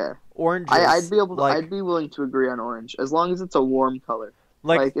 Okay? Okay. Oranges. I'd be willing to agree on orange as long as it's a warm color.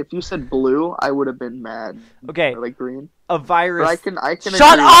 Like if you said blue, I would have been mad. Okay. Or like green. A virus. But I can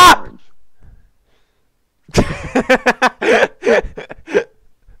Shut agree up! with orange.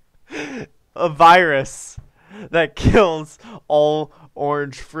 A virus that kills all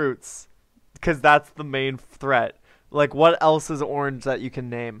orange fruits, because that's the main threat. Like, what else is orange that you can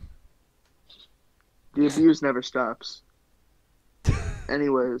name? The abuse never stops.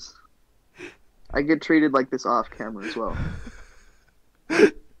 Anyways, I get treated like this off camera as well.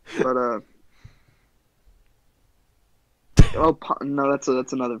 But no,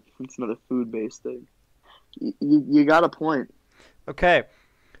 that's another food based thing. You got a point. Okay.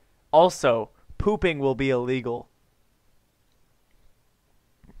 Also, pooping will be illegal.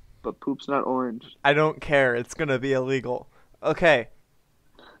 But poop's not orange. I don't care. It's gonna be illegal. Okay.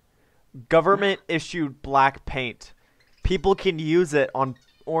 Government issued black paint. People can use it on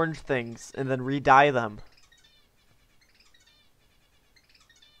orange things and then re-dye them.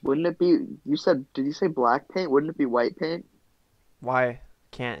 Wouldn't it be? Did you say black paint? Wouldn't it be white paint? Why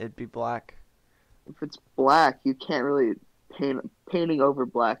can't it be black? If it's black, you can't really painting over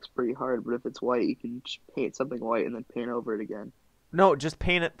black's pretty hard. But if it's white, you can just paint something white and then paint over it again. No, just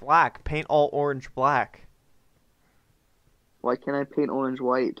paint it black. Paint all orange black. Why can't I paint orange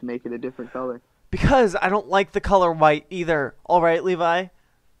white to make it a different color? Because I don't like the color white either. All right, Levi?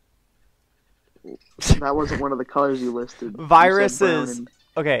 That wasn't one of the colors you listed. Viruses.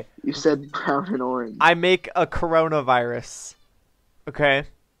 Okay. You said brown and orange. I make a coronavirus. Okay?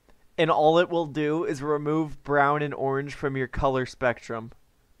 And all it will do is remove brown and orange from your color spectrum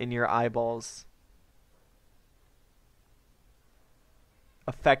in your eyeballs.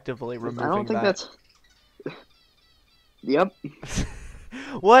 Effectively removing that. I don't think that's... Yep.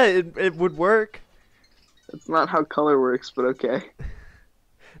 What? It would work. That's not how color works, but okay.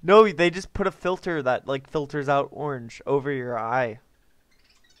 No, they just put a filter that like filters out orange over your eye.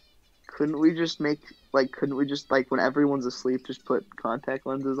 Couldn't we just when everyone's asleep, just put contact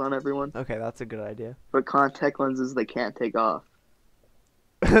lenses on everyone? Okay, that's a good idea. But contact lenses they can't take off.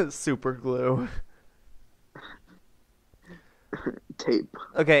 Super glue. Tape.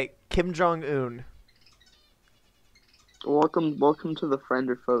 Okay, Kim Jong-un. Welcome to the friend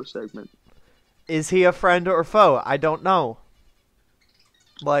or foe segment. Is he a friend or foe? I don't know.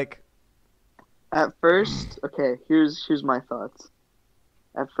 Like, At first, okay, here's my thoughts.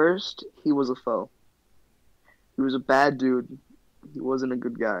 At first, he was a foe. He was a bad dude. He wasn't a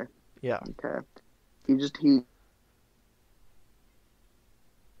good guy. yeah. Okay. He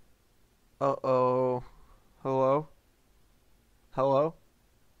Uh-oh. Hello? Hello?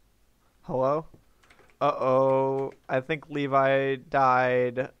 Hello? Uh-oh. I think Levi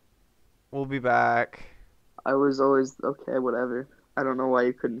died. We'll be back. I was always okay, whatever. I don't know why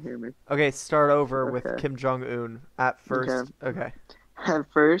you couldn't hear me. Okay, start over with Okay. Kim Jong-un at first. Okay. At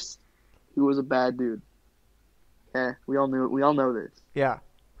first, he was a bad dude. Okay, we all know this. Yeah.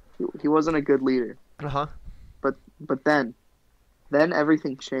 He wasn't a good leader. Uh-huh. But then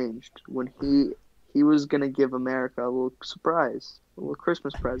everything changed when he was gonna give America a little surprise, a little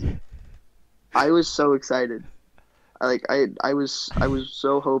Christmas present. I was so excited. I was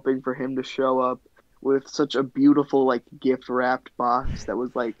so hoping for him to show up with such a beautiful like gift wrapped box that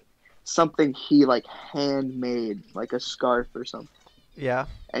was like something he like handmade, like a scarf or something. Yeah.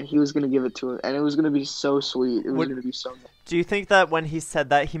 And he was gonna give it to him, and it was gonna be so sweet. It was gonna be so nice. Do you think that when he said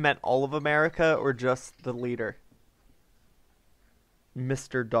that he meant all of America or just the leader?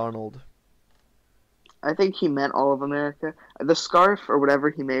 Mr. Donald. I think he meant all of America. The scarf or whatever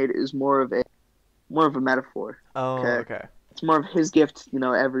he made is more of a metaphor. Oh, Okay. okay. It's more of his gift,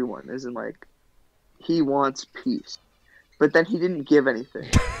 everyone, isn't like he wants peace. But then he didn't give anything.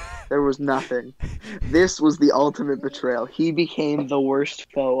 There was nothing. This was the ultimate betrayal. He became the worst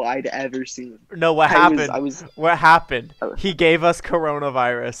foe I'd ever seen. No, what happened? What happened? He gave us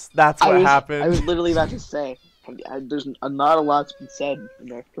coronavirus. That's what happened. I was literally about to say, there's not a lot's been said in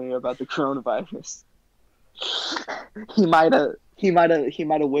North Korea about the coronavirus. He might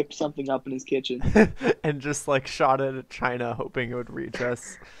have whipped something up in his kitchen. And just like shot it at China, hoping it would reach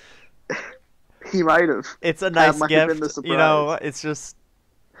us. He might have. It's a nice might have been gift, the you know. surprise. It's just,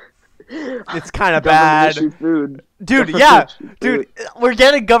 it's kind of bad, Government-issued food. dude. Government Yeah, issued dude, food. we're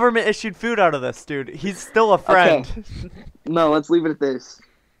getting government issued food out of this, dude. He's still a friend. No, let's leave it at this.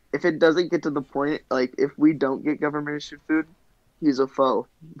 If it doesn't get to the point, like if we don't get government issued food, he's a foe.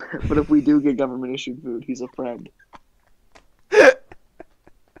 But if we do get government issued food, he's a friend.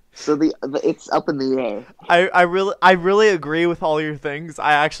 So the it's up in the air. I really agree with all your things.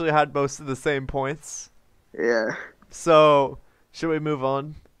 I actually had most of the same points. Yeah. So, should we move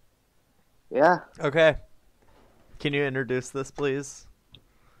on? Yeah. Okay. Can you introduce this, please?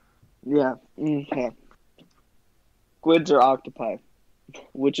 Yeah. Okay. Squids or octopi?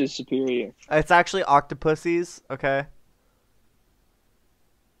 Which is superior? It's actually octopuses, okay?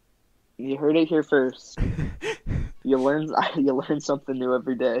 You heard it here first. You learn something new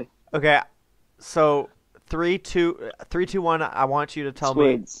every day. Okay. So, 3, 2, 1, I want you to tell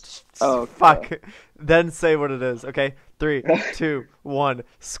Squids. me. Oh, okay. Fuck. Then say what it is, okay? 3, 2, 1.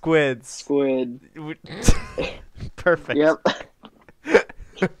 Squids. Squid. Perfect. Yep.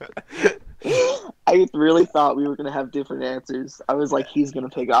 I really thought we were gonna have different answers. I was like, he's gonna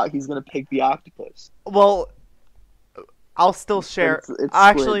pick the octopus. Well, I'll still share. It's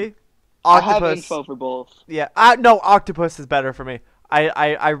Actually, I have octopus. info for both. Yeah. No, octopus is better for me.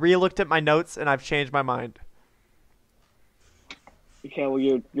 I re-looked at my notes and I've changed my mind. Okay, well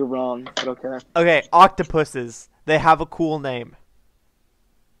you're wrong, but okay. Okay, octopuses. They have a cool name.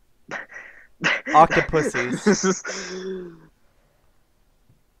 Octopuses.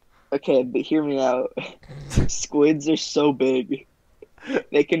 Okay, but hear me out. Squids are so big.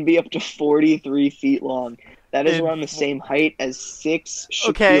 They can be up to 43 feet long. That is around the same height as 6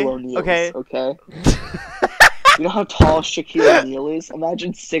 Shaquille O'Neals. Okay. Okay. You know how tall Shaquille O'Neal is?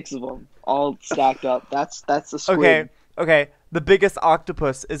 Imagine 6 of them all stacked up. That's the squid. Okay. The biggest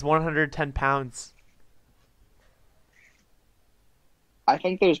octopus is 110 pounds. I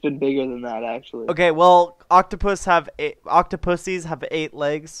think there's been bigger than that actually. Okay, well, octopuses have 8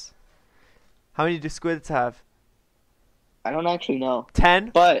 legs. How many do squids have? I don't actually know. 10?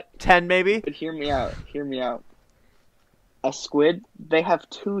 But 10 maybe? But hear me out. A squid, they have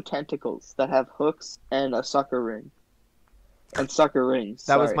 2 tentacles that have hooks and a sucker ring. And sucker rings.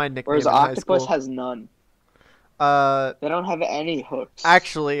 That was sorry. my nickname Whereas in an high octopus school. has none. They don't have any hooks.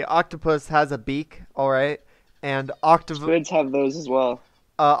 Actually, octopus has a beak, alright? And Squids have those as well.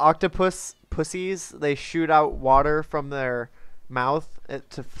 octopus pussies, they shoot out water from their mouth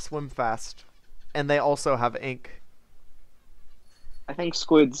to swim fast. And they also have ink. I think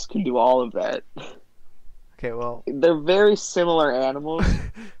squids can do all of that. Okay, well. They're very similar animals,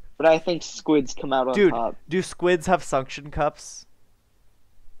 but I think squids come out on top. Do squids have suction cups?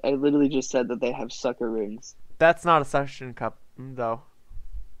 I literally just said that they have sucker rings. That's not a suction cup, though.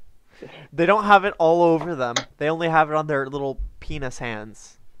 They don't have it all over them. They only have it on their little penis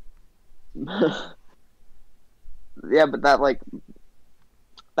hands. Yeah, but that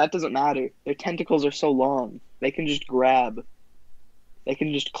doesn't matter. Their tentacles are so long. They can just grab. They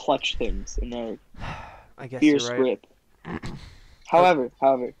can just clutch things in their I guess fierce you're right. grip. However,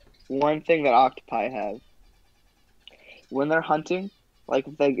 one thing that octopi have, when they're hunting, like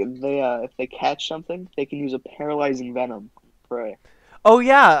if they catch something, they can use a paralyzing venom on prey. Oh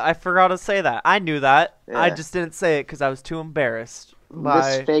yeah, I forgot to say that. I knew that. Yeah. I just didn't say it because I was too embarrassed.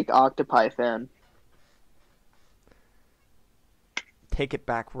 This fake octopi fan. Take it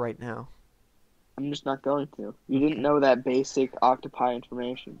back right now. I'm just not going to. You didn't know that basic octopi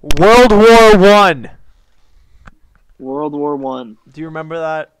information. World War One. World War One. Do you remember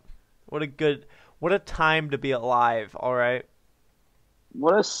that? What a time to be alive. All right.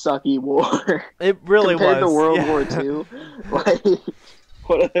 What a sucky war. It really Compared was. to World Yeah. War II. Like,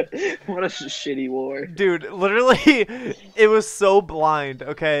 what a shitty war. Dude, literally, it was so blind,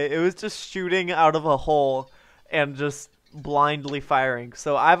 okay? It was just shooting out of a hole and just blindly firing.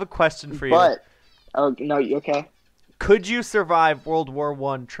 So I have a question for you. But, oh, no, okay. Could you survive World War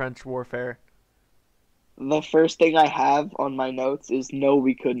I trench warfare? The first thing I have on my notes is no,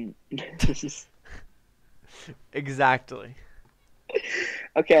 we couldn't. Exactly.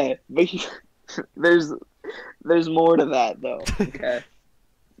 Okay, but there's more to that, though, okay?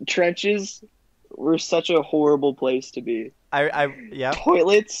 Trenches were such a horrible place to be. Yeah.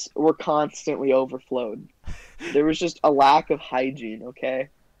 Toilets were constantly overflowed. There was just a lack of hygiene, okay?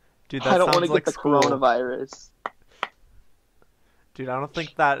 Dude, that I don't sounds want to like get the school. coronavirus. Dude, I don't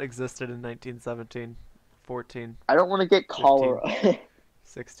think that existed in 1917, 14, I don't want to get cholera.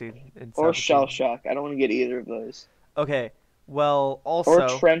 16, and Or 17. shell shock. I don't want to get either of those. Okay, well, also...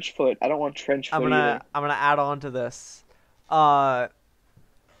 Or trench foot. I don't want trench foot either. I'm gonna add on to this.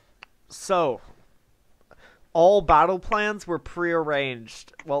 So, all battle plans were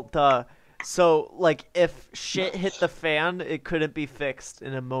prearranged. Well, duh. So, like, if shit hit the fan, it couldn't be fixed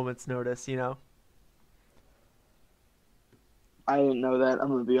in a moment's notice, you know? I didn't know that. I'm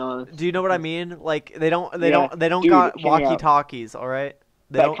gonna be honest. Do you know what I mean? Like, they don't Dude, got hear me out. walkie-talkies, all right?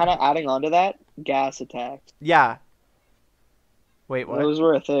 But kind of adding on to that, gas attacks. Yeah. Wait, what? Those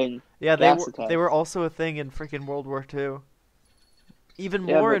were a thing. Yeah, gas they were also a thing in freaking World War II. Even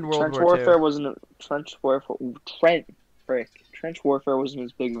Yeah, more but in World trench War warfare II. wasn't trench warfare wasn't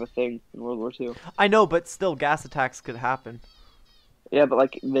as big of a thing in World War II. I know, but still, gas attacks could happen. Yeah, but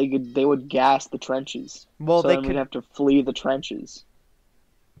like they would gas the trenches. Well, so they then could. we'd have to flee the trenches.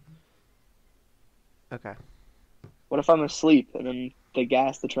 Okay. What if I'm asleep and then they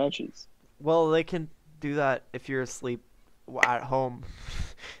gas the trenches? Well, they can do that if you're asleep at home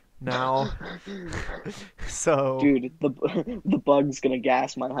now. So, Dude, the bug's gonna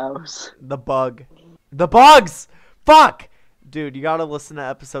gas my house. the bugs. Fuck, dude, you gotta listen to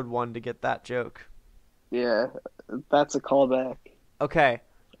episode 1 to get that joke. Yeah, that's a callback. Okay,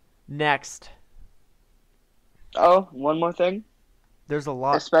 next. Oh, one more thing. There's a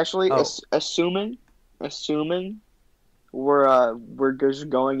lot. Especially Oh. assuming we're just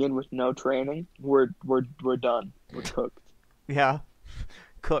going in with no training, we're done. We're cooked. Yeah,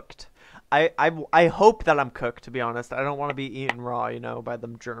 cooked. I hope that I'm cooked. To be honest, I don't want to be eaten raw, you know, by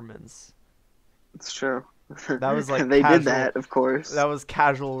them Germans. It's true. That was like they casual, did that, of course. That was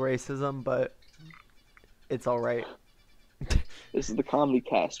casual racism, but it's all right. This is the comedy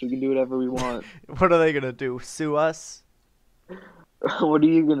cast. We can do whatever we want. What are they gonna do? Sue us? What are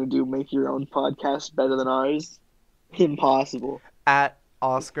you gonna do? Make your own podcast better than ours? Impossible. At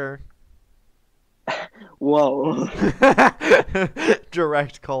Oscar. Whoa.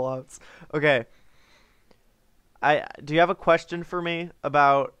 Direct call-outs. Okay. Do you have a question for me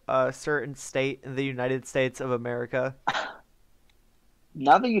about a certain state in the United States of America?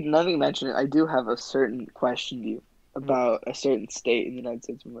 Now that you mention it, I do have a certain question to you about a certain state in the United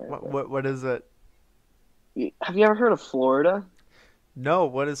States of America. What is it? Have you ever heard of Florida? No,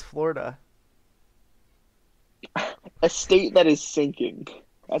 what is Florida? A state that is sinking.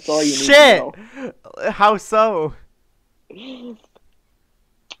 That's all you need Shit! to know. How so? A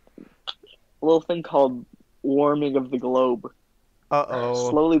little thing called warming of the globe. Uh-oh.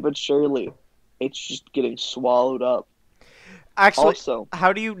 Slowly but surely, it's just getting swallowed up. Actually, Also,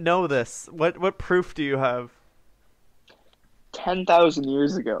 how do you know this? What proof do you have? 10,000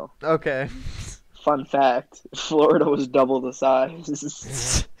 years ago, Okay. fun fact, Florida was double the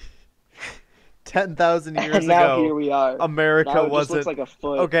size. 10,000 years And now here ago, we are. America Now it just wasn't. looks like a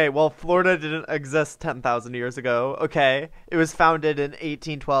foot. Okay, well, Florida didn't exist 10,000 years ago. Okay. It was founded in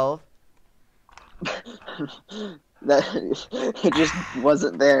 1812. That it just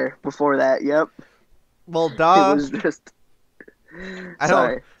wasn't there before that. Yep. Well, It duh. was just I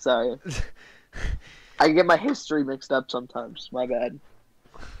don't. sorry. I get my history mixed up sometimes. My bad.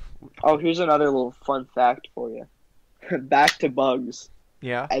 Oh, here's another little fun fact for you. Back to bugs,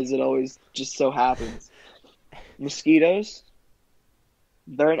 Yeah. as it always just so happens. Mosquitoes,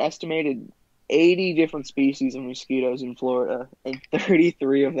 there are an estimated 80 different species of mosquitoes in Florida, and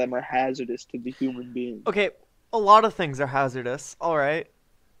 33 of them are hazardous to the human being. Okay, a lot of things are hazardous. All right.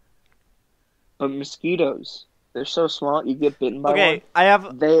 But mosquitoes, they're so small, you get bitten by Okay, one, I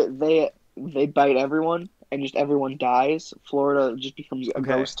have. they bite everyone, and just everyone dies. Florida just becomes a Okay.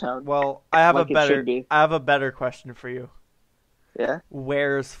 ghost town, Well, I have like a it should better. be. I have a better question for you. Yeah?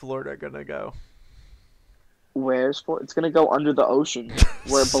 Where's Florida gonna go? Where's Florida? It's gonna go under the ocean,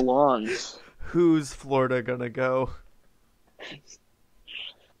 where it belongs. Who's Florida gonna go?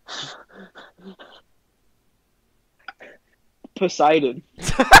 Poseidon,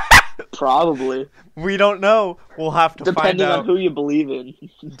 probably. We don't know. We'll have to find Depending out. on who you believe in.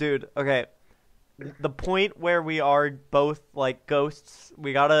 Dude, okay. The point where we are both like ghosts,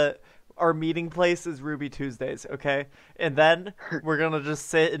 we gotta. Our meeting place is Ruby Tuesdays, okay? And then we're gonna just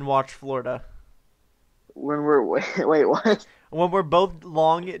sit and watch Florida. When we're wait, what? When we're both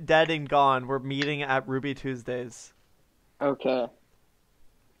long dead and gone, we're meeting at Ruby Tuesdays. Okay.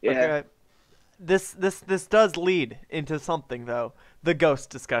 Yeah. Okay. This does lead into something though. The ghost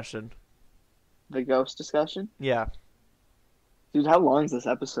discussion. The ghost discussion? Yeah. Dude, how long is this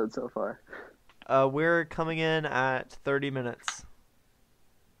episode so far? We're coming in at 30 minutes.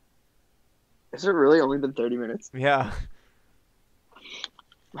 Has it really only been 30 minutes? Yeah.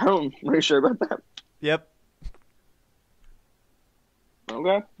 I'm pretty sure about that. Yep.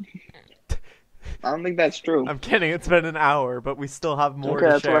 Okay. I don't think that's true. I'm kidding. It's been an hour, but we still have more Okay,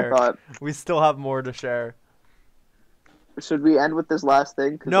 to that's share. what I thought. We still have more to share. Should we end with this last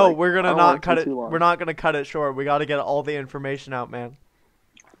thing? 'Cause, No, like, we're I gonna don't want not cut to it. be too long. We're not gonna cut it short. We got to get all the information out, man.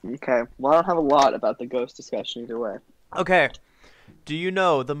 Okay. Well, I don't have a lot about the ghost discussion either way. Okay. Do you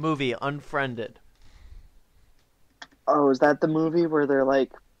know the movie Unfriended? Oh, is that the movie where they're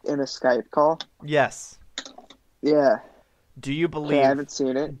like in a Skype call? Yes. Yeah. Do you Okay, believe? I haven't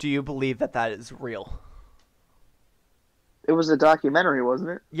seen it. Do you believe that that is real? It was a documentary, wasn't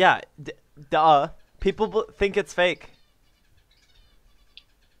it? Yeah. Duh. People think it's fake.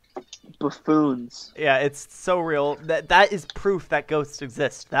 Buffoons. Yeah, it's so real. That is proof that ghosts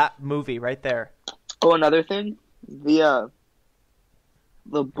exist. That movie right there. Oh, another thing, the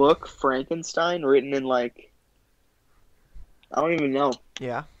book Frankenstein, written in like, I don't even know.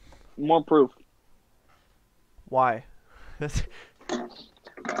 Yeah. More proof. Why? Have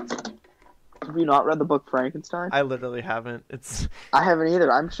you not read the book Frankenstein? I literally haven't. It's I haven't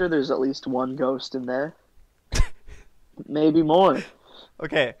either. I'm sure there's at least one ghost in there. Maybe more.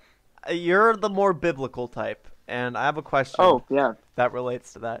 okay. You're the more biblical type, and I have a question Oh, yeah. that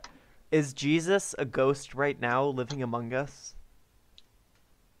relates to that. Is Jesus a ghost right now living among us?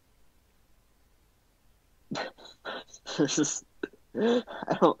 I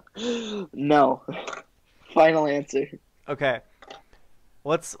don't. No. Final answer. Okay.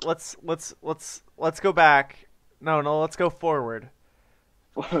 Let's go back. No, let's go forward.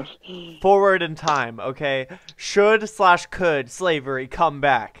 Forward in time, okay? Should/could slavery come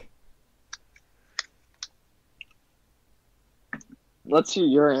back? Let's hear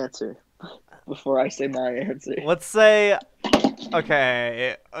your answer before I say my answer. Let's say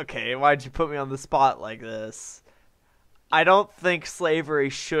okay, why'd you put me on the spot like this? I don't think slavery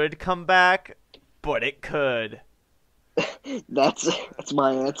should come back, but it could. That's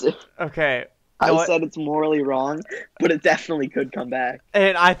my answer. Okay. I said it's morally wrong, but it definitely could come back.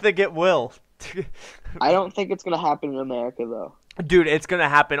 And I think it will. I don't think it's gonna happen in America though. Dude, it's gonna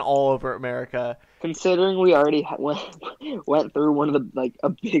happen all over America. Considering we already went through one of the like a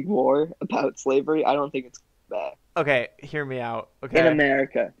big war about slavery, I don't think it's back Okay, hear me out. Okay. in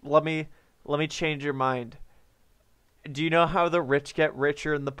America. Let me change your mind. Do you know how the rich get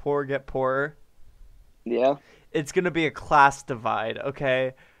richer and the poor get poorer? Yeah. It's gonna be a class divide,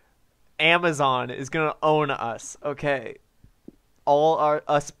 okay? Amazon is gonna own us, okay?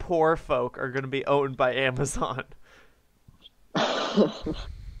 us poor folk are gonna be owned by Amazon.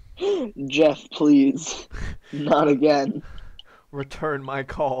 Jeff, please. Not again. Return my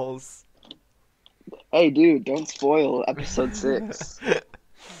calls. Hey, dude, don't spoil episode 6.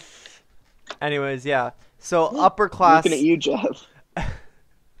 Anyways, yeah. So upper class, Looking at you, Jeff.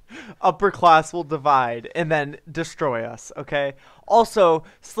 upper class will divide and then destroy us. Okay. Also,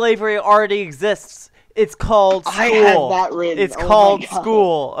 slavery already exists. It's called school. I had that written. It's Oh my called God.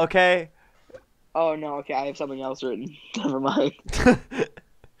 school. Okay. Oh no, okay, I have something else written. Never mind.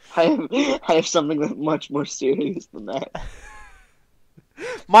 I have something much more serious than that.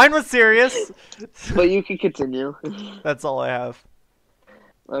 Mine was serious. But you can continue. That's all I have.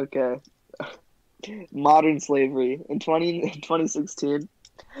 Okay. Modern slavery in 2016.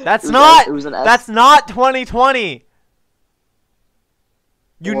 That's It not. was an That's not 2020.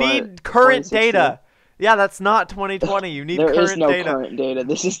 You What? need current 2016? data. Yeah, that's not 2020. You need There current is no data. current data.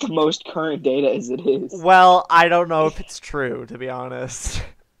 This is the most current data as it is. Well, I don't know if it's true, to be honest.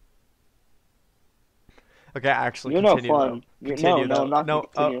 Okay, actually, You're no continue fun. though. Continue No, though. I'm not gonna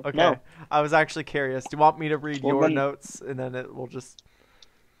continue. Okay. No. I was actually curious. Do you want me to read Well, your then- notes and then it will just?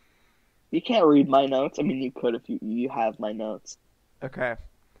 You can't read my notes. I mean, you could if you have my notes. Okay.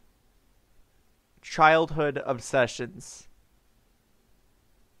 Childhood obsessions.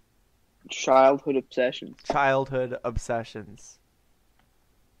 Childhood obsessions. Childhood obsessions.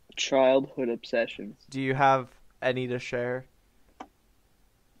 Childhood obsessions. Do you have any to share?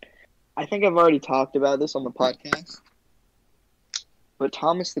 I think I've already talked about this on the podcast. But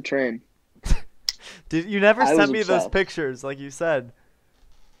Thomas the Train. Did you never I sent was me those obsessed. pictures like you said?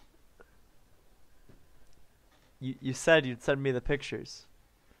 You said you'd send me the pictures,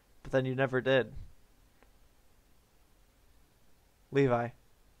 but then you never did. Levi.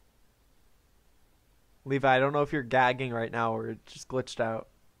 Levi, I don't know if you're gagging right now or it just glitched out.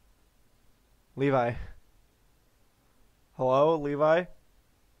 Levi. Hello, Levi?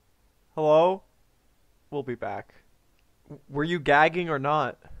 Hello? We'll be back. Were you gagging or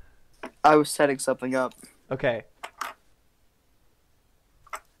not? I was setting something up. Okay.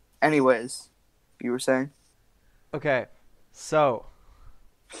 Anyways, you were saying? Okay. So,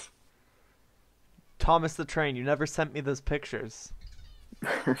 Thomas the Train, you never sent me those pictures.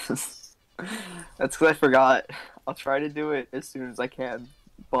 That's because I forgot. I'll try to do it as soon as I can,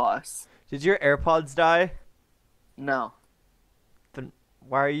 boss. Did your AirPods die? No. Then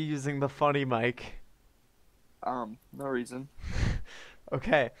why are you using the funny mic? No reason.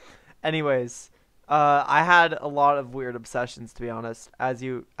 Okay. Anyways, I had a lot of weird obsessions, to be honest, as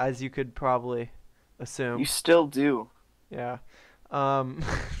you could probably assume. You still do. Yeah.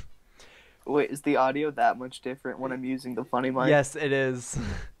 Wait, is the audio that much different when I'm using the funny mic? Yes, it is.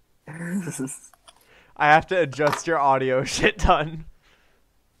 I have to adjust your audio shit ton.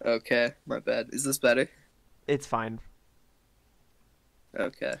 Okay, my bad. Is this better? It's fine.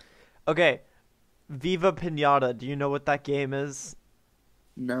 Okay. Okay. Viva Pinata, do you know what that game is?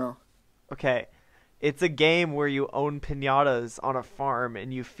 No. Okay. It's a game where you own pinatas on a farm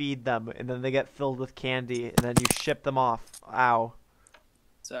and you feed them and then they get filled with candy and then you ship them off. Ow.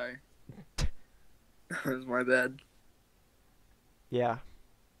 Sorry. That was my bad. Yeah.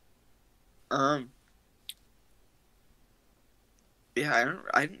 Yeah,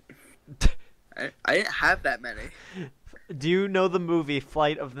 I didn't have that many. Do you know the movie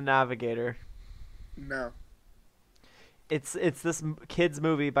Flight of the Navigator? No. It's this kid's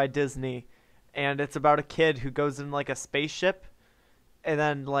movie by Disney, and it's about a kid who goes in like a spaceship, and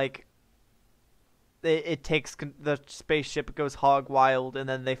then like it takes the spaceship goes hog wild, and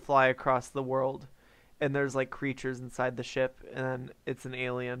then they fly across the world, and there's like creatures inside the ship, and then it's an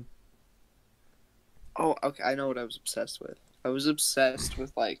alien. Oh, okay, I know what I was obsessed with. I was obsessed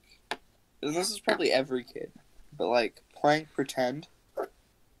with, like, and this is probably every kid, but, like, playing pretend.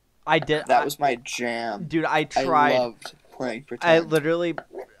 I did. That was my jam. Dude, I tried. I loved playing pretend. I literally,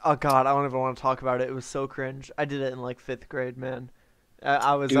 oh god, I don't even want to talk about it. It was so cringe. I did it in like 5th grade, man.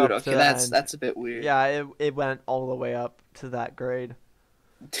 I was Dude, up okay, to that's a bit weird. Yeah, it went all the way up to that grade.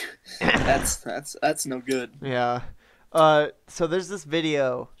 that's no good. Yeah. So there's this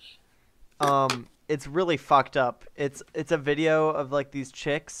video. It's really fucked up. It's a video of like these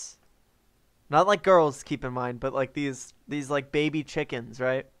chicks, not like girls, keep in mind, but like these like baby chickens,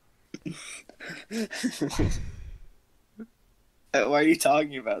 right? Why are you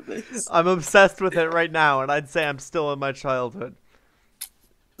talking about this? I'm obsessed with it right now, and I'd say I'm still in my childhood.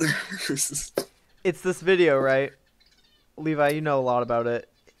 It's this video, right? Levi, you know a lot about it.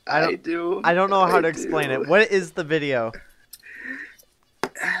 I do. I don't know how to explain it. What is the video?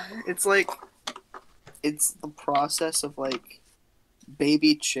 It's like, it's the process of like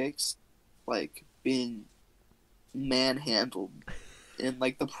baby chicks like being manhandled in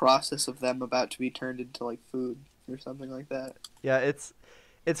like the process of them about to be turned into like food or something like that. Yeah, it's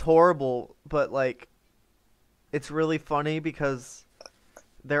horrible, but like it's really funny because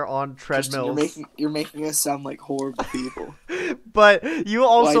they're on Tristan, treadmills. you're making us sound like horrible people. But you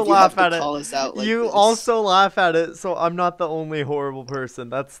also Why do you have laugh to at it. call us out like You this? also laugh at it, so I'm not the only horrible person.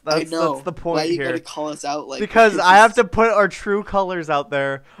 That's I know. the Why point you here. gotta call us out like Because this? I have to put our true colors out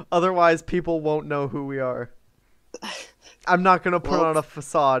there, otherwise people won't know who we are. I'm not gonna put Well- on a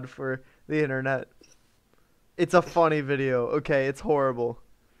facade for the internet. It's a funny video, okay? It's horrible.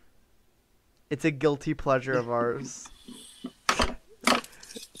 It's a guilty pleasure of ours.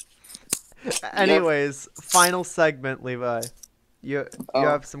 Anyways, final segment, Levi. You Oh.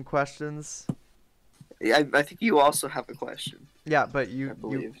 have some questions? Yeah, I think you also have a question. Yeah, but I you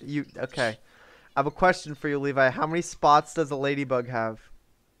believe. okay. I have a question for you, Levi. How many spots does a ladybug have?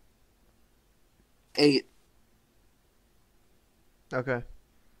 8. Okay.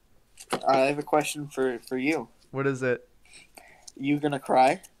 I have a question for you. What is it? You gonna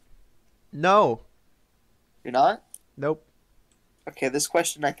cry? No. You're not? Nope. Okay, this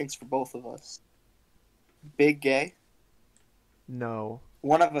question I think's for both of us. Big gay? No.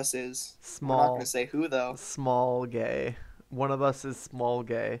 One of us is. We're not Small. gonna say who though. Small gay. One of us is small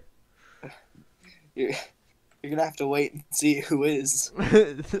gay. You're gonna have to wait and see who is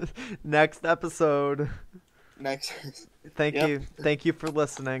Next episode. next. Thank Yep. you. Thank you for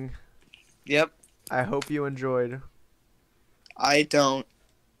listening. Yep. I hope you enjoyed. I don't.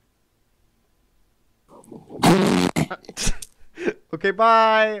 Okay,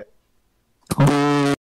 bye.